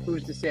way.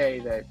 Who's to say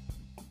that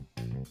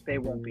they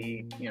won't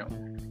be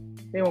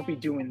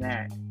doing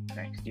that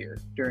next year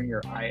during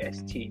your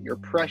IST, your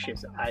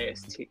precious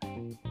IST.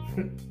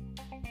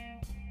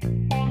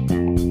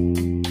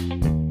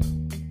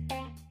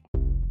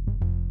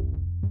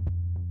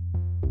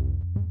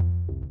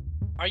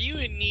 Are you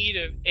in need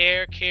of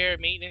air care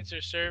maintenance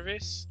or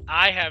service?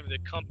 I have the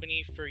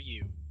company for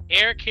you.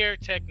 Air Care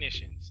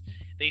Technicians.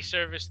 They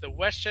service the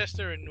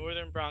Westchester and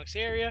Northern Bronx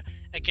area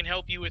and can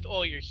help you with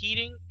all your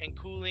heating and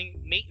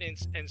cooling,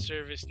 maintenance, and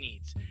service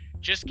needs.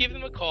 Just give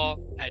them a call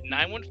at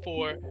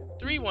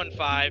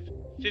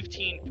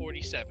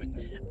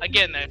 914-315-1547.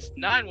 Again, that's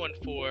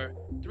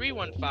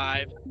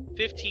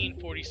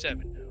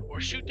 914-315-1547.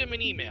 Or shoot them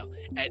an email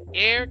at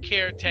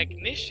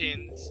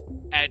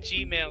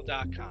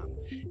aircaretechnicians@gmail.com.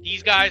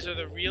 These guys are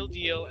the real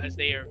deal, as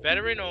they are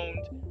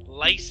veteran-owned,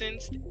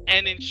 licensed,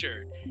 and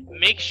insured.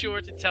 Make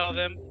sure to tell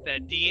them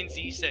that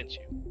D&Z sent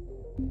you.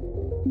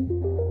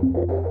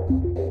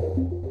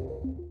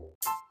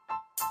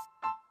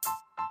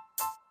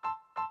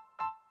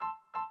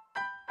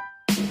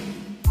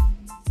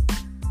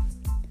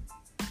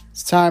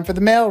 It's time for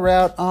the mail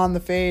route on the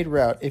Fade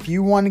Route. If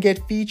you want to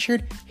get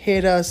featured,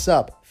 hit us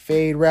up,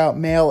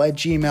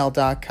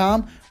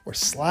 faderoutemail@gmail.com, or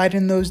slide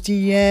in those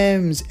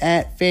DMs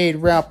at Fade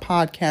Route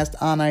Podcast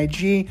on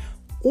IG,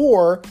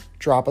 or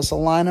drop us a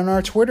line on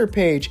our Twitter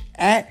page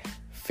at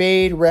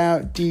Fade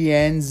Route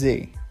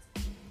DNZ.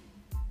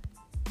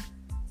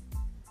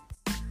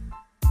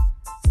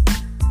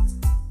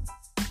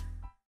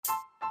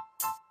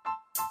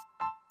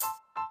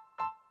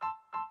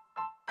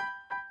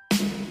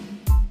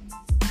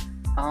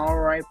 All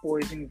right,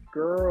 boys and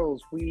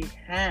girls, we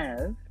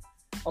have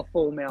a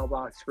full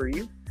mailbox for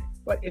you.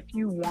 But if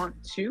you want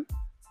to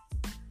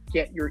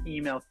get your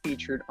email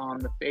featured on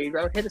the Fade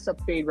Route, hit us up,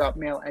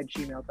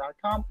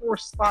 faderoutemail@gmail.com, or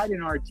slide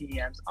in our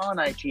DMs on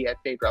IG at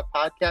Fade Route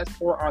Podcast,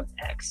 or on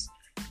X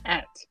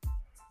at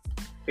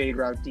Fade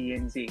Route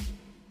DNZ.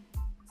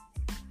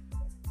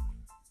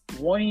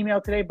 One email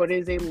today, but it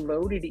is a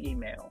loaded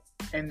email.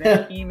 And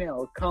that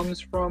email comes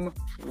from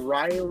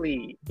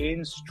Riley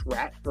in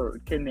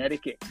Stratford,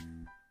 Connecticut.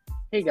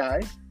 Hey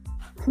guys,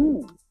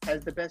 who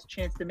has the best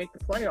chance to make the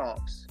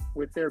playoffs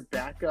with their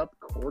backup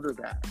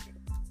quarterback?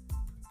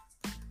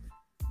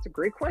 It's a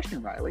great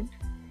question, Riley.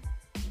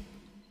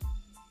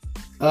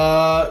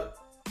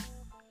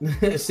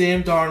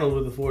 Sam Darnold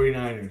with the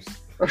 49ers.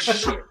 Oh,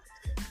 shit.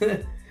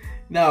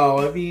 No,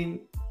 I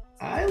mean,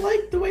 I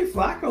like the way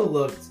Flacco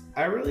looked.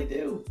 I really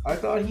do. I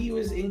thought he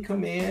was in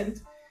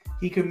command.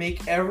 He could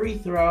make every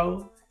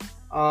throw.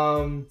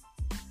 And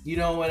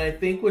I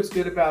think what's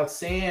good about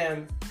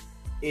Sam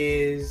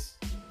is,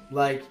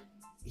 like,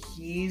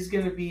 he's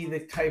going to be the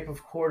type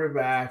of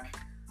quarterback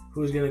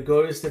who's going to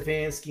go to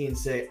Stefanski and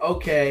say,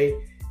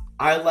 okay,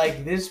 I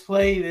like this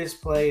play, and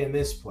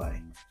this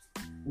play.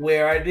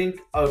 Where I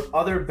think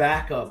other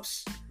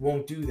backups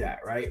won't do that,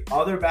 right?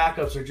 Other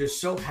backups are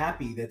just so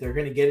happy that they're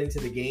going to get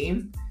into the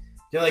game.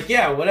 They're like,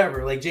 yeah,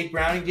 whatever. Like Jake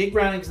Browning. Jake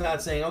Browning's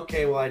not saying,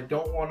 okay, well, I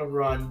don't want to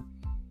run,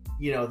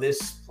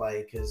 this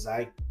play because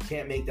I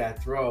can't make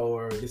that throw,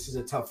 or this is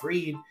a tough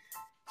read.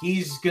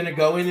 He's going to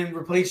go in and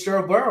replace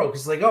Joe Burrow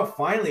because, like, oh,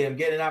 finally I'm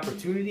getting an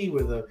opportunity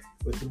with the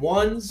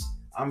ones.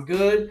 I'm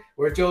good.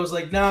 Where Joe's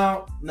like,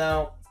 no.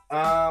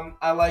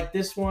 I like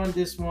this one.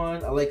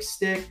 I like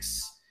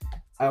sticks.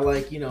 I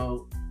like,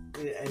 and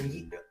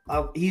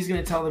he's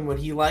going to tell them what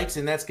he likes,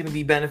 and that's going to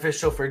be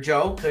beneficial for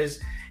Joe because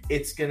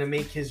it's going to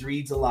make his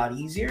reads a lot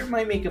easier. It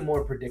might make him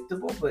more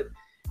predictable, but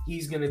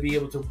he's going to be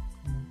able to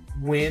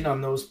win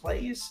on those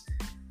plays,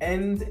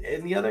 and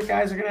the other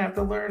guys are going to have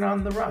to learn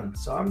on the run.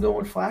 So I'm going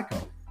with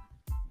Flacco.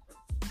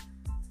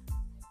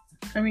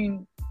 I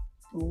mean,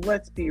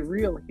 let's be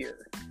real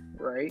here,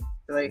 right?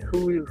 Like,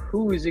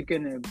 who is it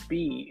going to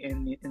be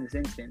in this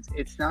instance?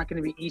 It's not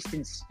going to be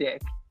Easton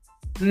Stick.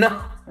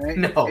 No, right?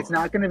 No. It's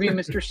not going to be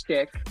Mr.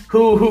 Stick.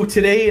 Who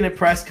today in a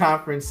press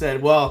conference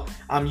said, well,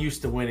 I'm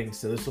used to winning,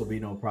 so this will be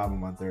no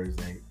problem on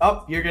Thursday.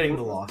 Oh, you're getting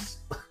the loss.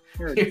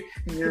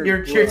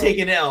 You're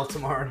taking L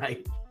tomorrow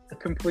night.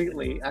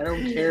 Completely. I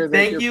don't care that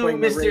Thank you're you, playing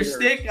the Mr. Raiders.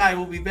 Stick. I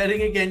will be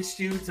betting against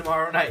you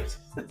tomorrow night.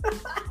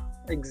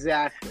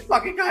 Exactly.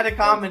 Fucking kind of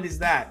comment is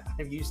that?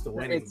 I'm used to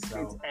winning. It's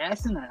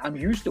asinine. I'm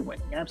used to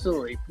winning.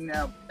 Absolutely.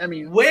 Now, I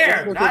mean,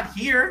 where? Not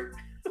here.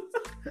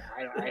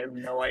 I have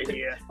no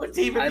idea. What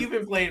team have you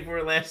been playing for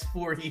the last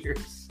 4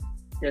 years?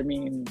 I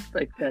mean,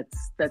 like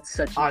that's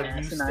such an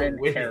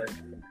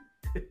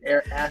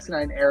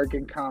asinine,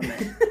 arrogant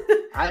comment.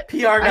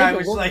 PR guy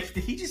was like,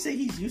 did he just say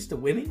he's used to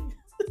winning?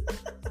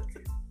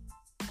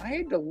 I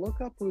had to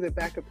look up who the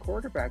backup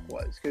quarterback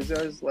was because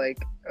I was like,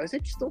 is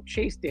it still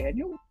Chase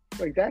Daniel?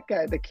 Like that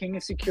guy, the king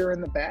of secure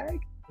in the bag?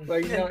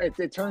 Like, you know,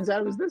 it turns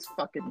out it was this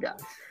fucking guy.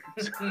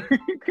 So,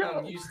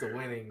 I'm used to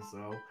winning,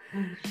 so.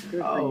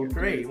 Oh,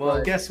 great.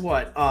 Well, guess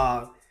what?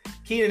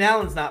 Keenan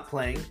Allen's not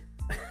playing.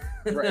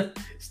 Right.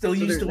 Still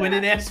used to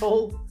winning,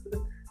 asshole.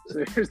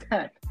 So there's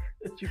that.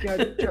 You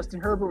got Justin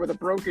Herbert with a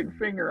broken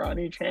finger on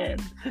each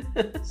hand.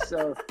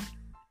 So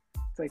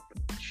it's like,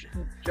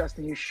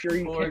 Justin, you sure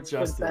you can't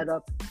split that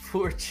up?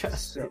 Poor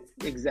Justin.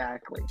 So,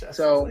 exactly. Justin's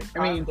so like,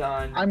 I mean,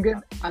 done.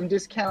 I'm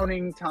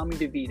discounting Tommy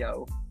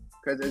DeVito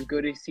because as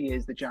good as he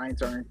is, the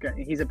Giants aren't.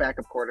 He's a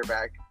backup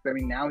quarterback. I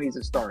mean, now he's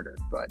a starter,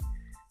 but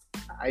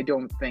I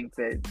don't think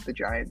that the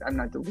Giants. I'm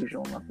not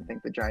delusional enough to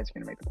think the Giants are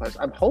going to make the playoffs.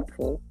 I'm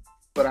hopeful,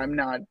 but I'm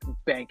not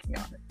banking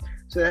on it.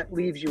 So that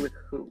leaves you with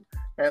who?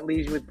 That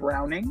leaves you with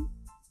Browning.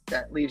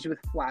 That leaves you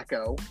with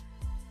Flacco.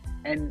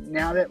 And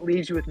now that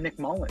leaves you with Nick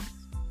Mullins.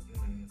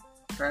 Mm-hmm.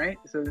 Right?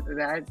 So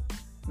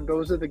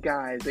those are the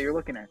guys that you're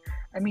looking at.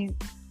 I mean,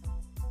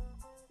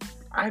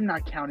 I'm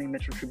not counting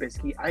Mitchell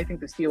Trubisky. I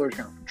think the Steelers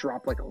are going to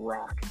drop like a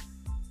rock.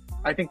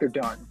 I think they're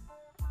done.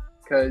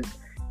 Because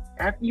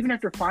even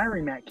after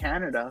firing Matt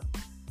Canada,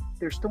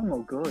 they're still no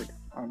good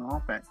on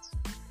offense.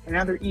 And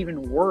now they're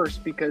even worse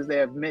because they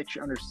have Mitch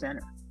under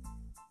center.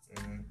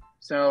 Mm-hmm.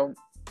 So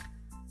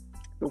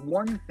the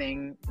one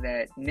thing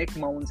that Nick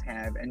Mullins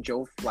have and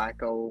Joe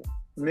Flacco,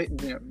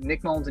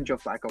 Nick Mullins and Joe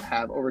Flacco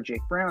have over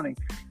Jake Browning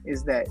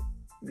is that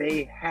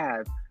they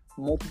have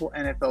multiple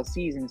NFL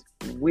seasons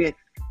with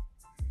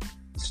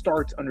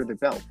starts under the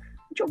belt.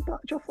 Joe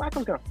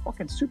Flacco's got a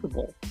fucking Super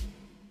Bowl.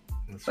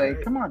 That's like,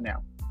 right. Come on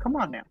now.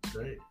 That's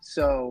right.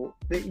 So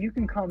that you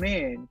can come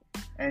in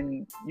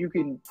and you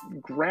can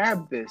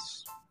grab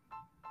this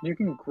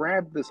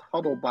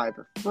huddle by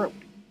the throat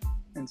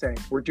and say,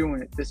 we're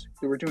doing it this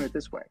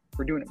way.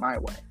 We're doing it my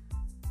way.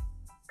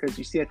 Because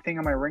you see that thing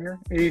on my ringer?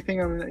 You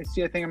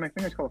see that thing on my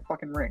finger? It's called a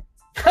fucking ring.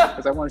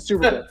 Because I won a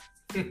Super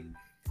Bowl.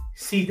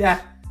 See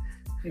that?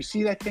 You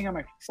see that thing on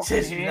my fucking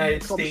Says hand?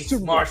 United States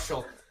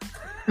Marshal.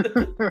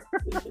 The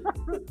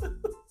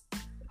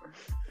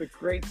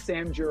great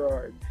Sam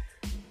Gerard.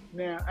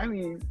 Now, I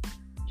mean,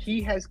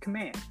 he has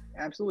command.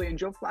 Absolutely. And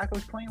Joe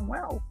Flacco's playing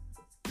well.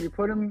 You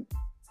put him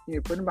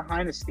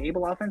behind a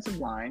stable offensive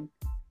line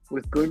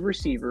with good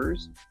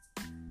receivers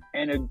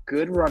and a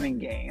good running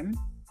game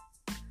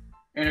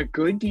and a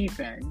good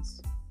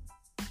defense.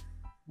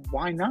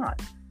 Why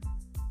not?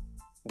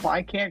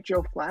 Why can't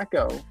Joe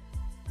Flacco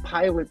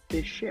pilot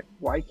this ship?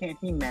 Why can't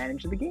he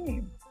manage the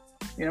game?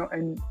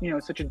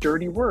 Such a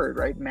dirty word,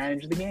 right?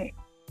 Manage the game.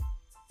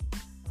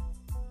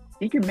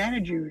 He can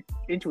manage you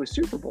into a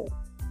Super Bowl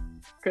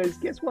because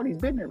guess what? He's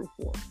been there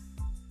before.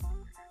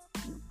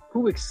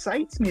 Who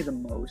excites me the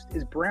most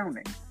is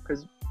Browning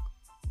because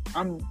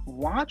I'm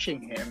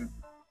watching him,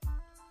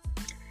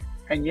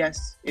 and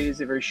yes, it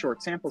is a very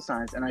short sample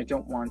size, and I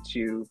don't want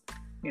to,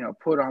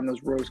 put on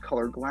those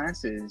rose-colored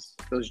glasses,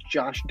 those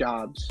Josh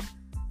Dobbs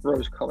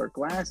rose-colored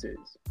glasses,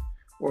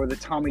 or the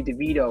Tommy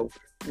DeVito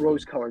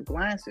rose-colored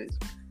glasses.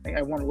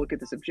 I want to look at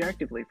this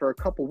objectively. For a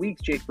couple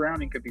weeks, Jake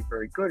Browning could be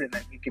very good, and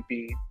then he could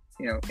be,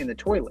 in the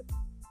toilet.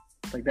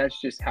 Like that's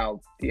just how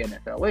the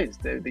NFL is.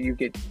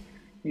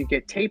 You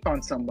get tape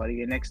on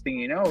somebody, and next thing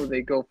you know,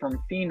 they go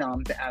from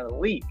phenom to out of the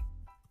league.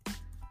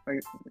 Like,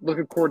 look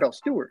at Cordell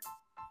Stewart.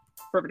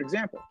 Perfect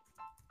example.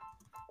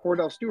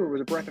 Cordell Stewart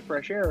was a breath of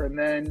fresh air, and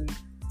then,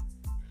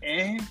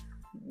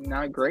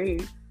 not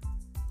great.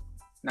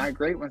 Not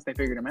great once they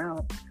figured him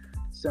out.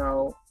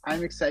 So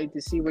I'm excited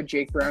to see what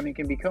Jake Browning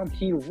can become.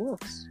 He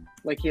looks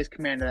like he has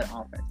command of that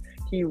offense.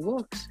 He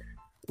looks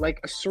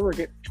like a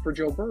surrogate for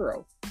Joe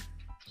Burrow.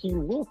 He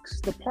looks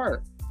the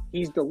part.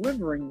 He's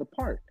delivering the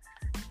part.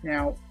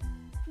 Now,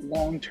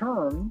 long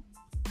term,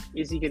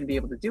 is he going to be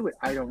able to do it?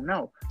 I don't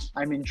know.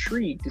 I'm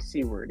intrigued to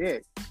see where it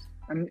is.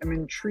 I'm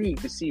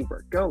intrigued to see where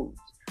it goes.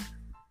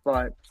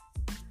 But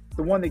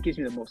the one that gives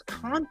me the most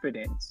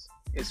confidence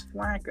is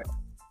Flacco.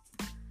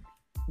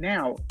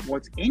 Now,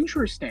 what's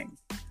interesting,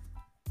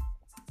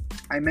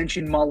 I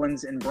mentioned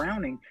Mullins and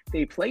Browning.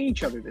 They play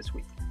each other this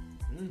week.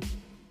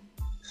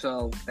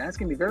 So that's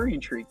going to be very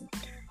intriguing.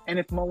 And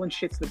if Mullins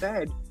shits the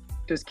bed,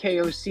 does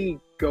KOC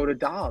go to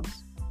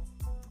Dobbs?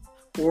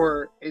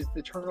 Or is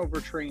the turnover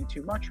train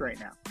too much right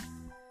now?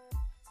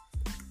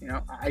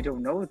 I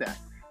don't know that.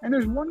 And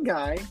there's one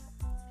guy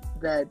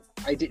that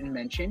I didn't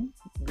mention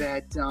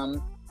that,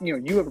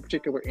 you have a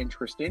particular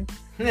interest in.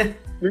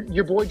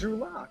 Your boy Drew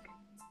Lock.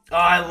 Oh,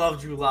 I love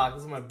Drew Lock.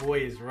 This is my boy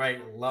is right.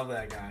 I love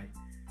that guy.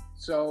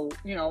 So,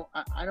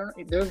 I don't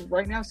know. There's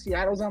right now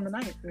Seattle's on the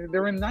ninth.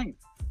 They're in ninth.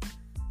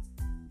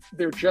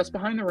 They're just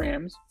behind the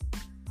Rams.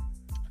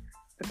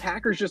 The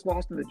Packers just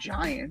lost to the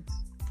Giants.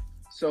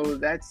 So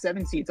that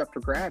 7 seed's up for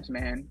grabs,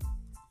 man.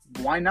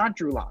 Why not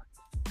Drew Lock?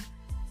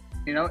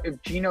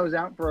 If Geno's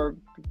out for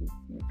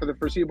the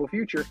foreseeable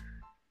future,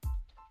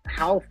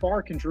 how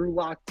far can Drew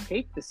Lock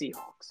take the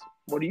Seahawks?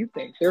 What do you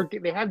think?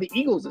 They have the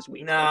Eagles this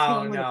week.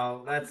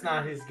 No, that's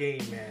not his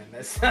game, man.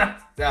 That's not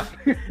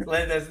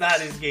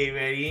his game,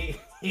 man. He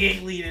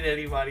ain't leading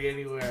anybody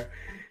anywhere.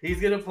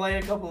 He's gonna play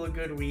a couple of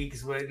good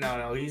weeks, but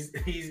no, he's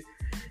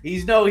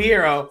no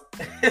hero.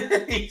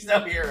 He's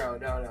no hero.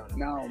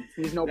 No,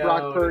 he's no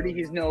Brock Purdy.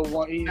 He's no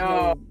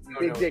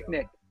Big Dick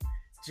Nick.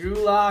 Drew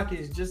Lock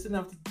is just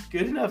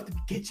good enough to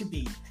get you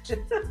beat.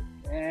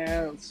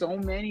 And so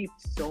many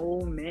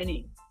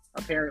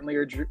apparently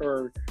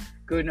are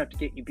good enough to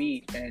get you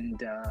beat.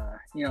 And I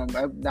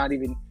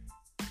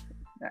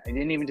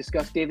didn't even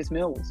discuss Davis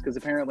Mills, because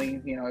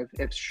apparently,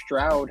 if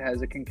Stroud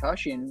has a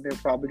concussion, they're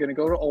probably going to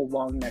go to Old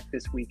Long Neck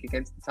this week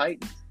against the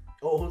Titans.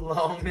 Old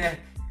Long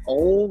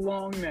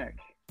Neck.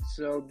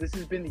 So this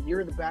has been the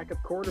year of the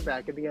backup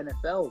quarterback in the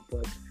NFL,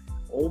 but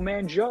Old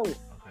Man Joe.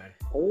 Okay.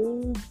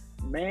 Old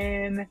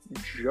Man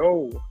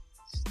Joe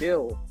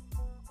still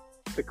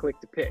the click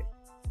to pick,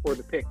 or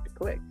the pick to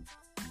click.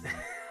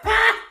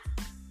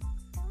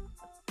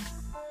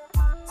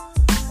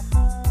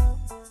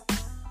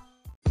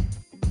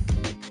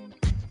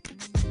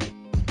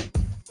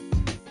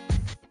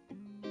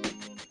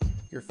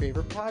 Your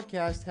favorite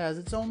podcast has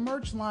its own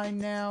merch line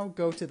now.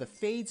 Go to the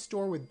Fade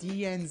Store with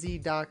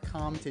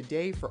DNZ.com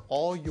today for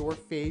all your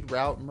Fade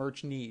Route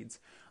merch needs.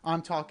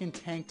 I'm talking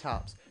tank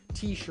tops,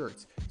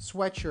 t-shirts,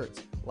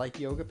 sweatshirts. Like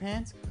yoga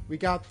pants? We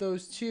got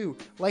those too.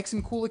 Like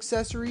some cool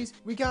accessories?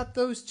 We got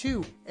those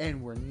too. And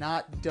we're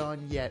not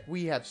done yet.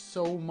 We have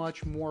so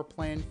much more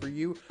planned for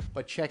you,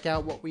 but check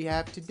out what we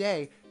have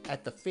today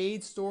at the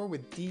Fade Store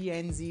with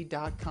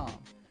DNZ.com.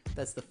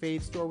 That's the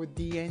Fade Store with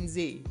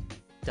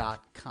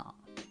DNZ.com.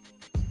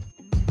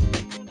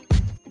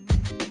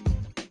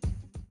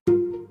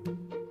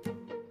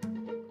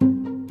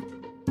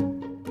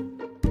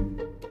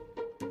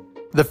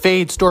 The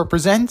Fade Store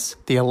presents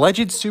the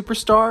Alleged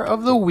Superstar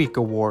of the Week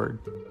Award.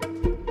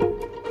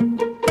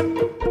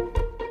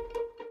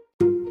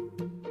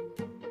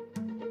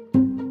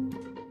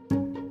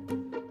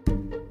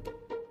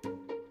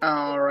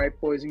 All right,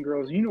 boys and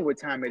girls, you know what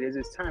time it is.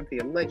 It's time for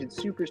the Alleged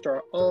Superstar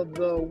of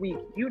the Week.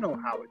 You know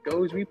how it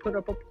goes. We put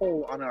up a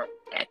poll on our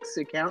X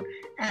account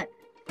at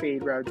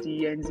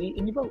FadeRouteDNZ,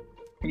 and you vote,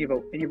 and you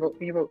vote, and you vote,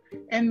 and you vote.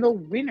 And the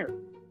winner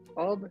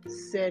of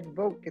said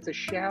vote gets a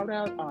shout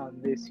out on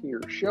this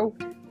here show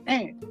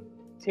and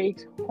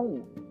takes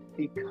home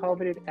the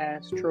coveted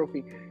ass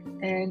trophy.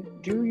 And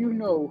do you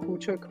know who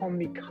took home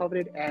the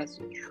coveted ass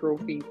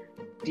trophy?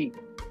 D.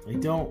 I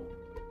don't.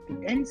 The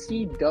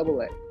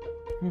NCAA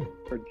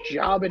for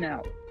jobbing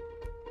out.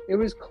 It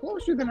was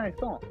closer than I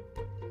thought.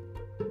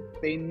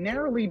 They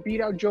narrowly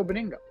beat out Joe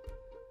Beningo.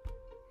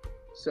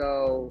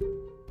 So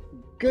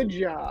good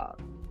job,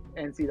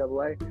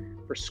 NCAA,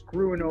 for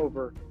screwing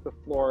over the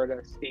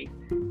Florida State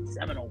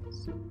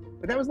Seminoles.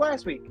 But that was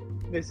last week.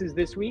 This is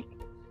this week.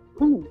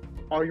 Who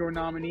are your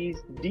nominees,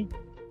 D?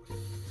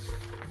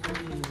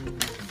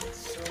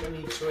 So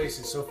many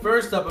choices. So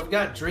first up, I've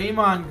got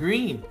Draymond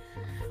Green,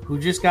 who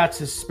just got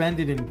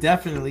suspended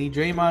indefinitely.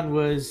 Draymond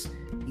was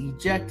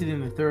ejected in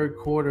the third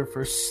quarter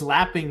for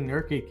slapping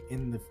Nurkic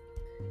in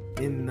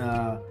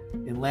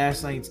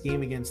last night's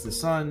game against the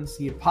Suns.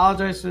 He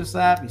apologized for the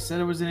slap. He said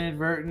it was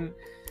inadvertent.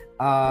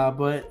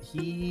 But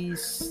he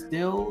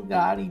still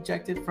got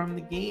ejected from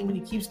the game, and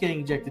he keeps getting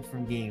ejected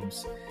from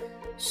games.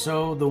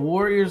 So the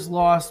Warriors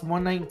lost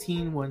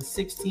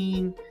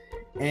 119-116,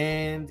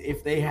 and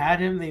if they had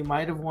him, they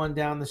might have won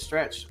down the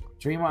stretch.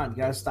 Draymond, you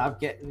got to stop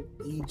getting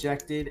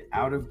ejected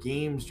out of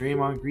games.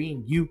 Draymond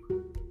Green, you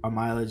are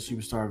my Alleged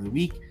Superstar of the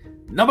Week.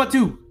 Number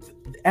 2,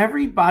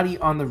 everybody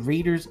on the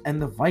Raiders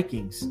and the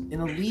Vikings.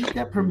 In a league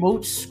that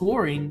promotes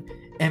scoring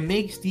and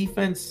makes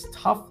defense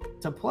tough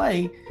to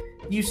play,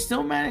 you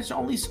still managed to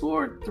only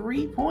score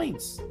 3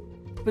 points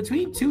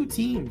between two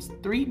teams,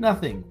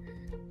 3-0.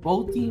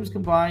 Both teams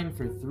combined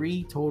for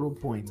 3 total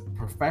points.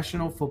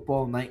 Professional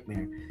football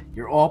nightmare.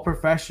 You're all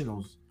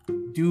professionals.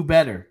 Do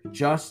better.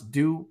 Just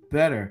do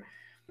better.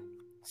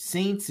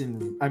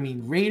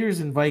 Raiders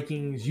and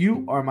Vikings,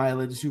 you are my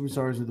Alleged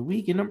Superstars of the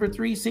Week. And number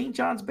 3, St.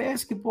 John's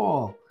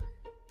basketball.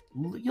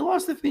 You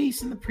lost the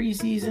face in the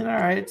preseason.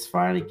 All right, it's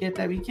fine. I get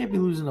that. But you can't be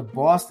losing to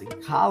Boston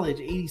College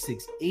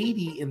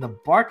 86-80 in the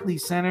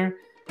Barclays Center.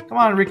 Come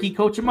on, Ricky,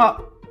 coach him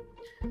up.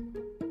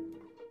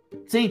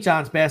 St.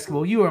 John's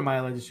basketball, you are my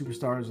Alleged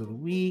Superstars of the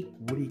Week.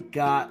 What do you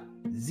got,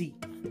 Z?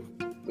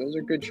 Those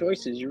are good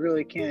choices. You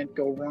really can't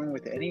go wrong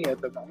with any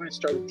of them. I'm going to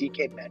start with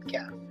DK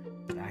Metcalf.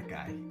 That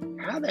guy.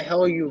 How the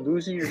hell are you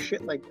losing your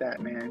shit like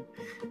that, man?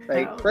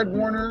 Like, Fred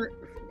Warner,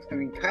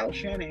 Kyle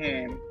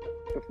Shanahan,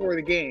 before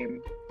the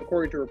game,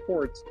 according to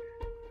reports,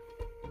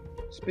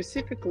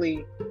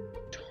 specifically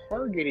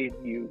targeted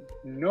you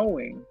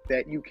knowing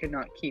that you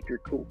cannot keep your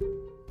cool.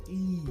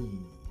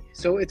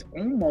 So it's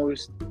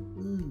almost,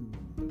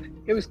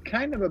 it was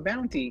kind of a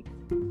bounty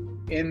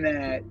in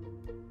that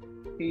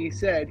he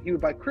said he would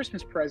buy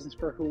Christmas presents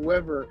for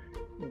whoever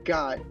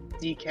got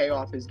DK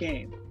off his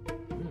game.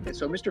 And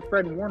so, Mr.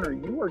 Fred Warner,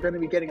 you are going to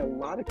be getting a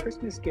lot of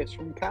Christmas gifts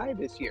from Kai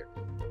this year.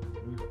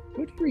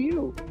 Good for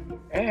you.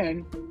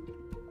 And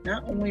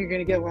not only are you going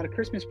to get a lot of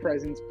Christmas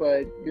presents,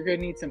 but you're going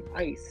to need some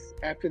ice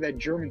after that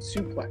German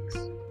suplex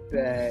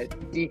that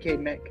DK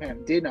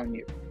Metcalf did on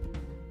you.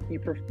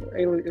 It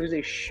was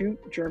a shoot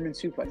German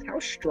suplex. How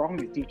strong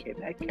is DK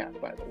Metcalf,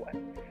 by the way?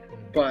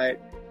 But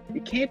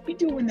you can't be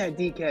doing that,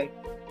 DK.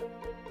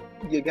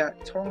 You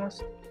got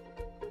tossed.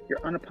 You're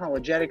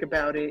unapologetic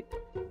about it.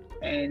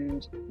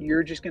 And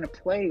you're just going to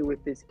play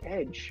with this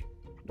edge.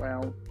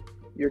 Well,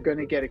 you're going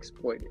to get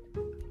exploited.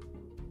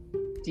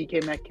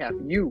 DK Metcalf,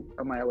 you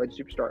are my alleged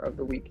superstar of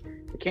the week.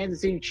 The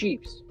Kansas City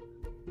Chiefs.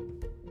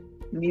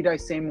 Need I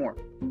say more?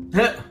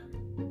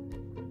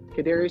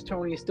 Kadarius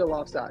Toney is still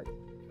offside.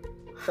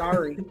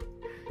 Sorry.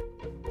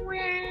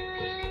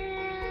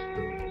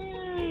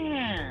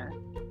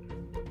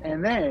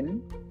 And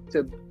then,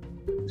 to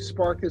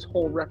spark this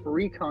whole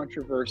referee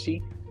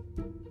controversy,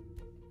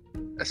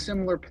 a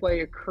similar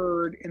play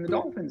occurred in the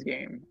Dolphins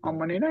game on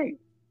Monday night.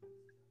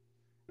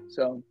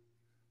 So,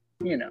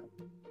 you know,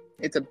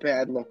 it's a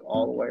bad look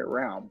all the way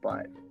around,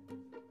 but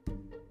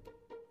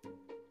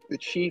the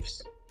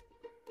Chiefs,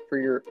 for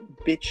your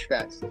bitch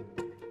fest,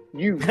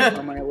 you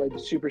are my alleged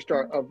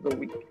superstar of the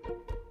week.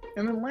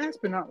 And then last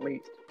but not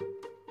least,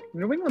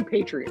 New England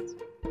Patriots.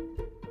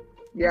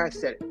 Yeah, I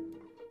said it.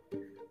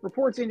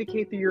 Reports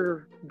indicate that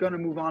you're going to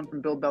move on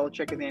from Bill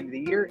Belichick at the end of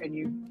the year,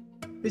 and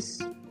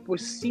this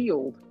was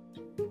sealed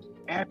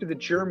after the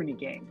Germany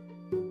game.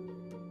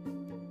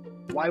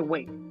 Why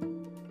wait?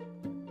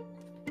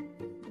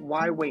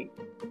 Why wait?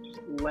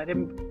 Just let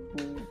him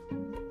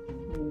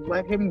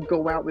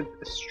go out with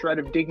a shred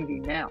of dignity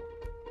now.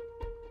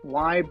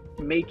 Why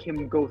make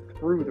him go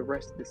through the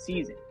rest of the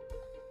season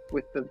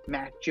with the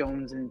Mac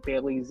Jones and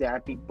Bailey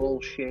Zappi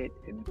bullshit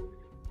and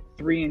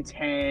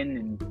 3-10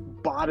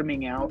 and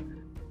bottoming out?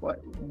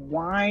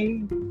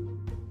 Why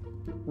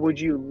would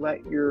you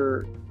let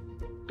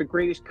the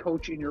greatest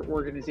coach in your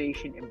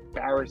organization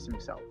embarrass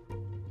himself?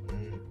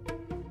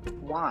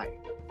 Why?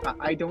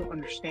 I don't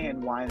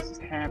understand why this is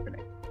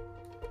happening.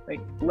 Like,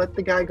 let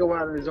the guy go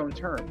out on his own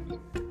terms.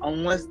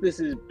 Unless this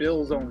is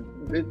Bill's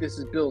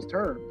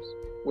terms,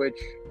 which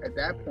at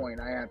that point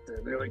I have to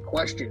really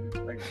question.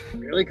 Like,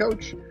 really,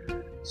 coach?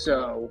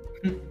 So,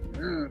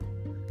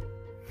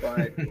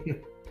 but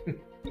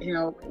you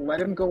know,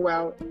 let him go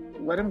out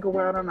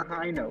on a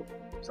high note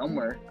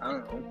somewhere. I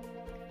don't know.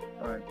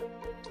 But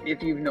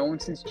if you've known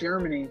since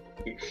Germany,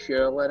 you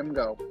should have let him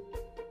go.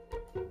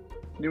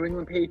 New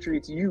England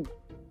Patriots, you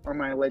are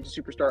my alleged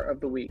superstar of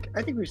the week.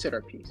 I think we've said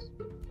our piece.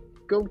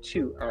 Go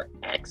to our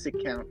X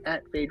account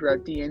at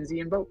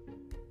FadeRouteDNZ and vote.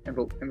 And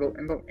vote, and vote,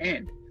 and vote.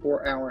 And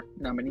for our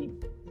nominee.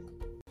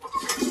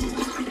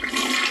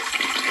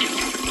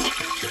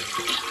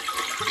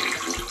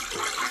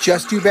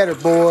 Just do better,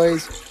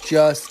 boys.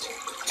 Just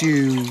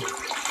do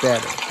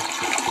better.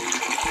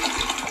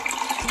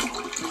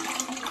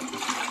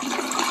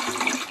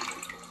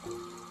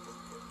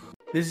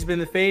 This has been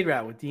the Fade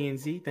Route with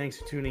DNZ. Thanks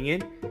for tuning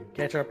in.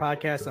 Catch our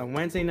podcast on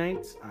Wednesday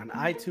nights on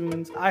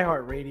iTunes,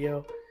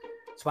 iHeartRadio,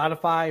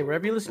 Spotify,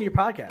 wherever you listen to your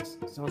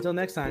podcasts. So until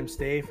next time,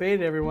 stay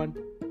faded, everyone.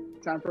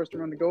 Time for us to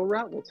run the go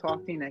route. We'll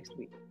talk to you next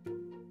week.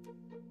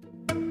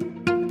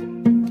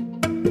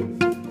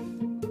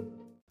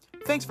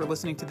 Thanks for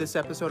listening to this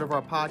episode of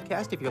our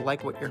podcast. If you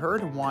like what you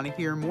heard and want to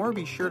hear more,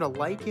 be sure to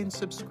like and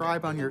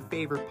subscribe on your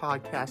favorite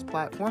podcast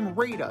platform.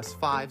 Rate us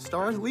 5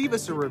 stars, leave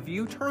us a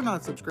review, turn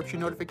on subscription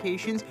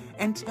notifications,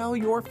 and tell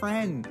your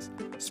friends.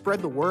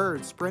 Spread the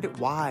word, spread it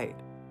wide.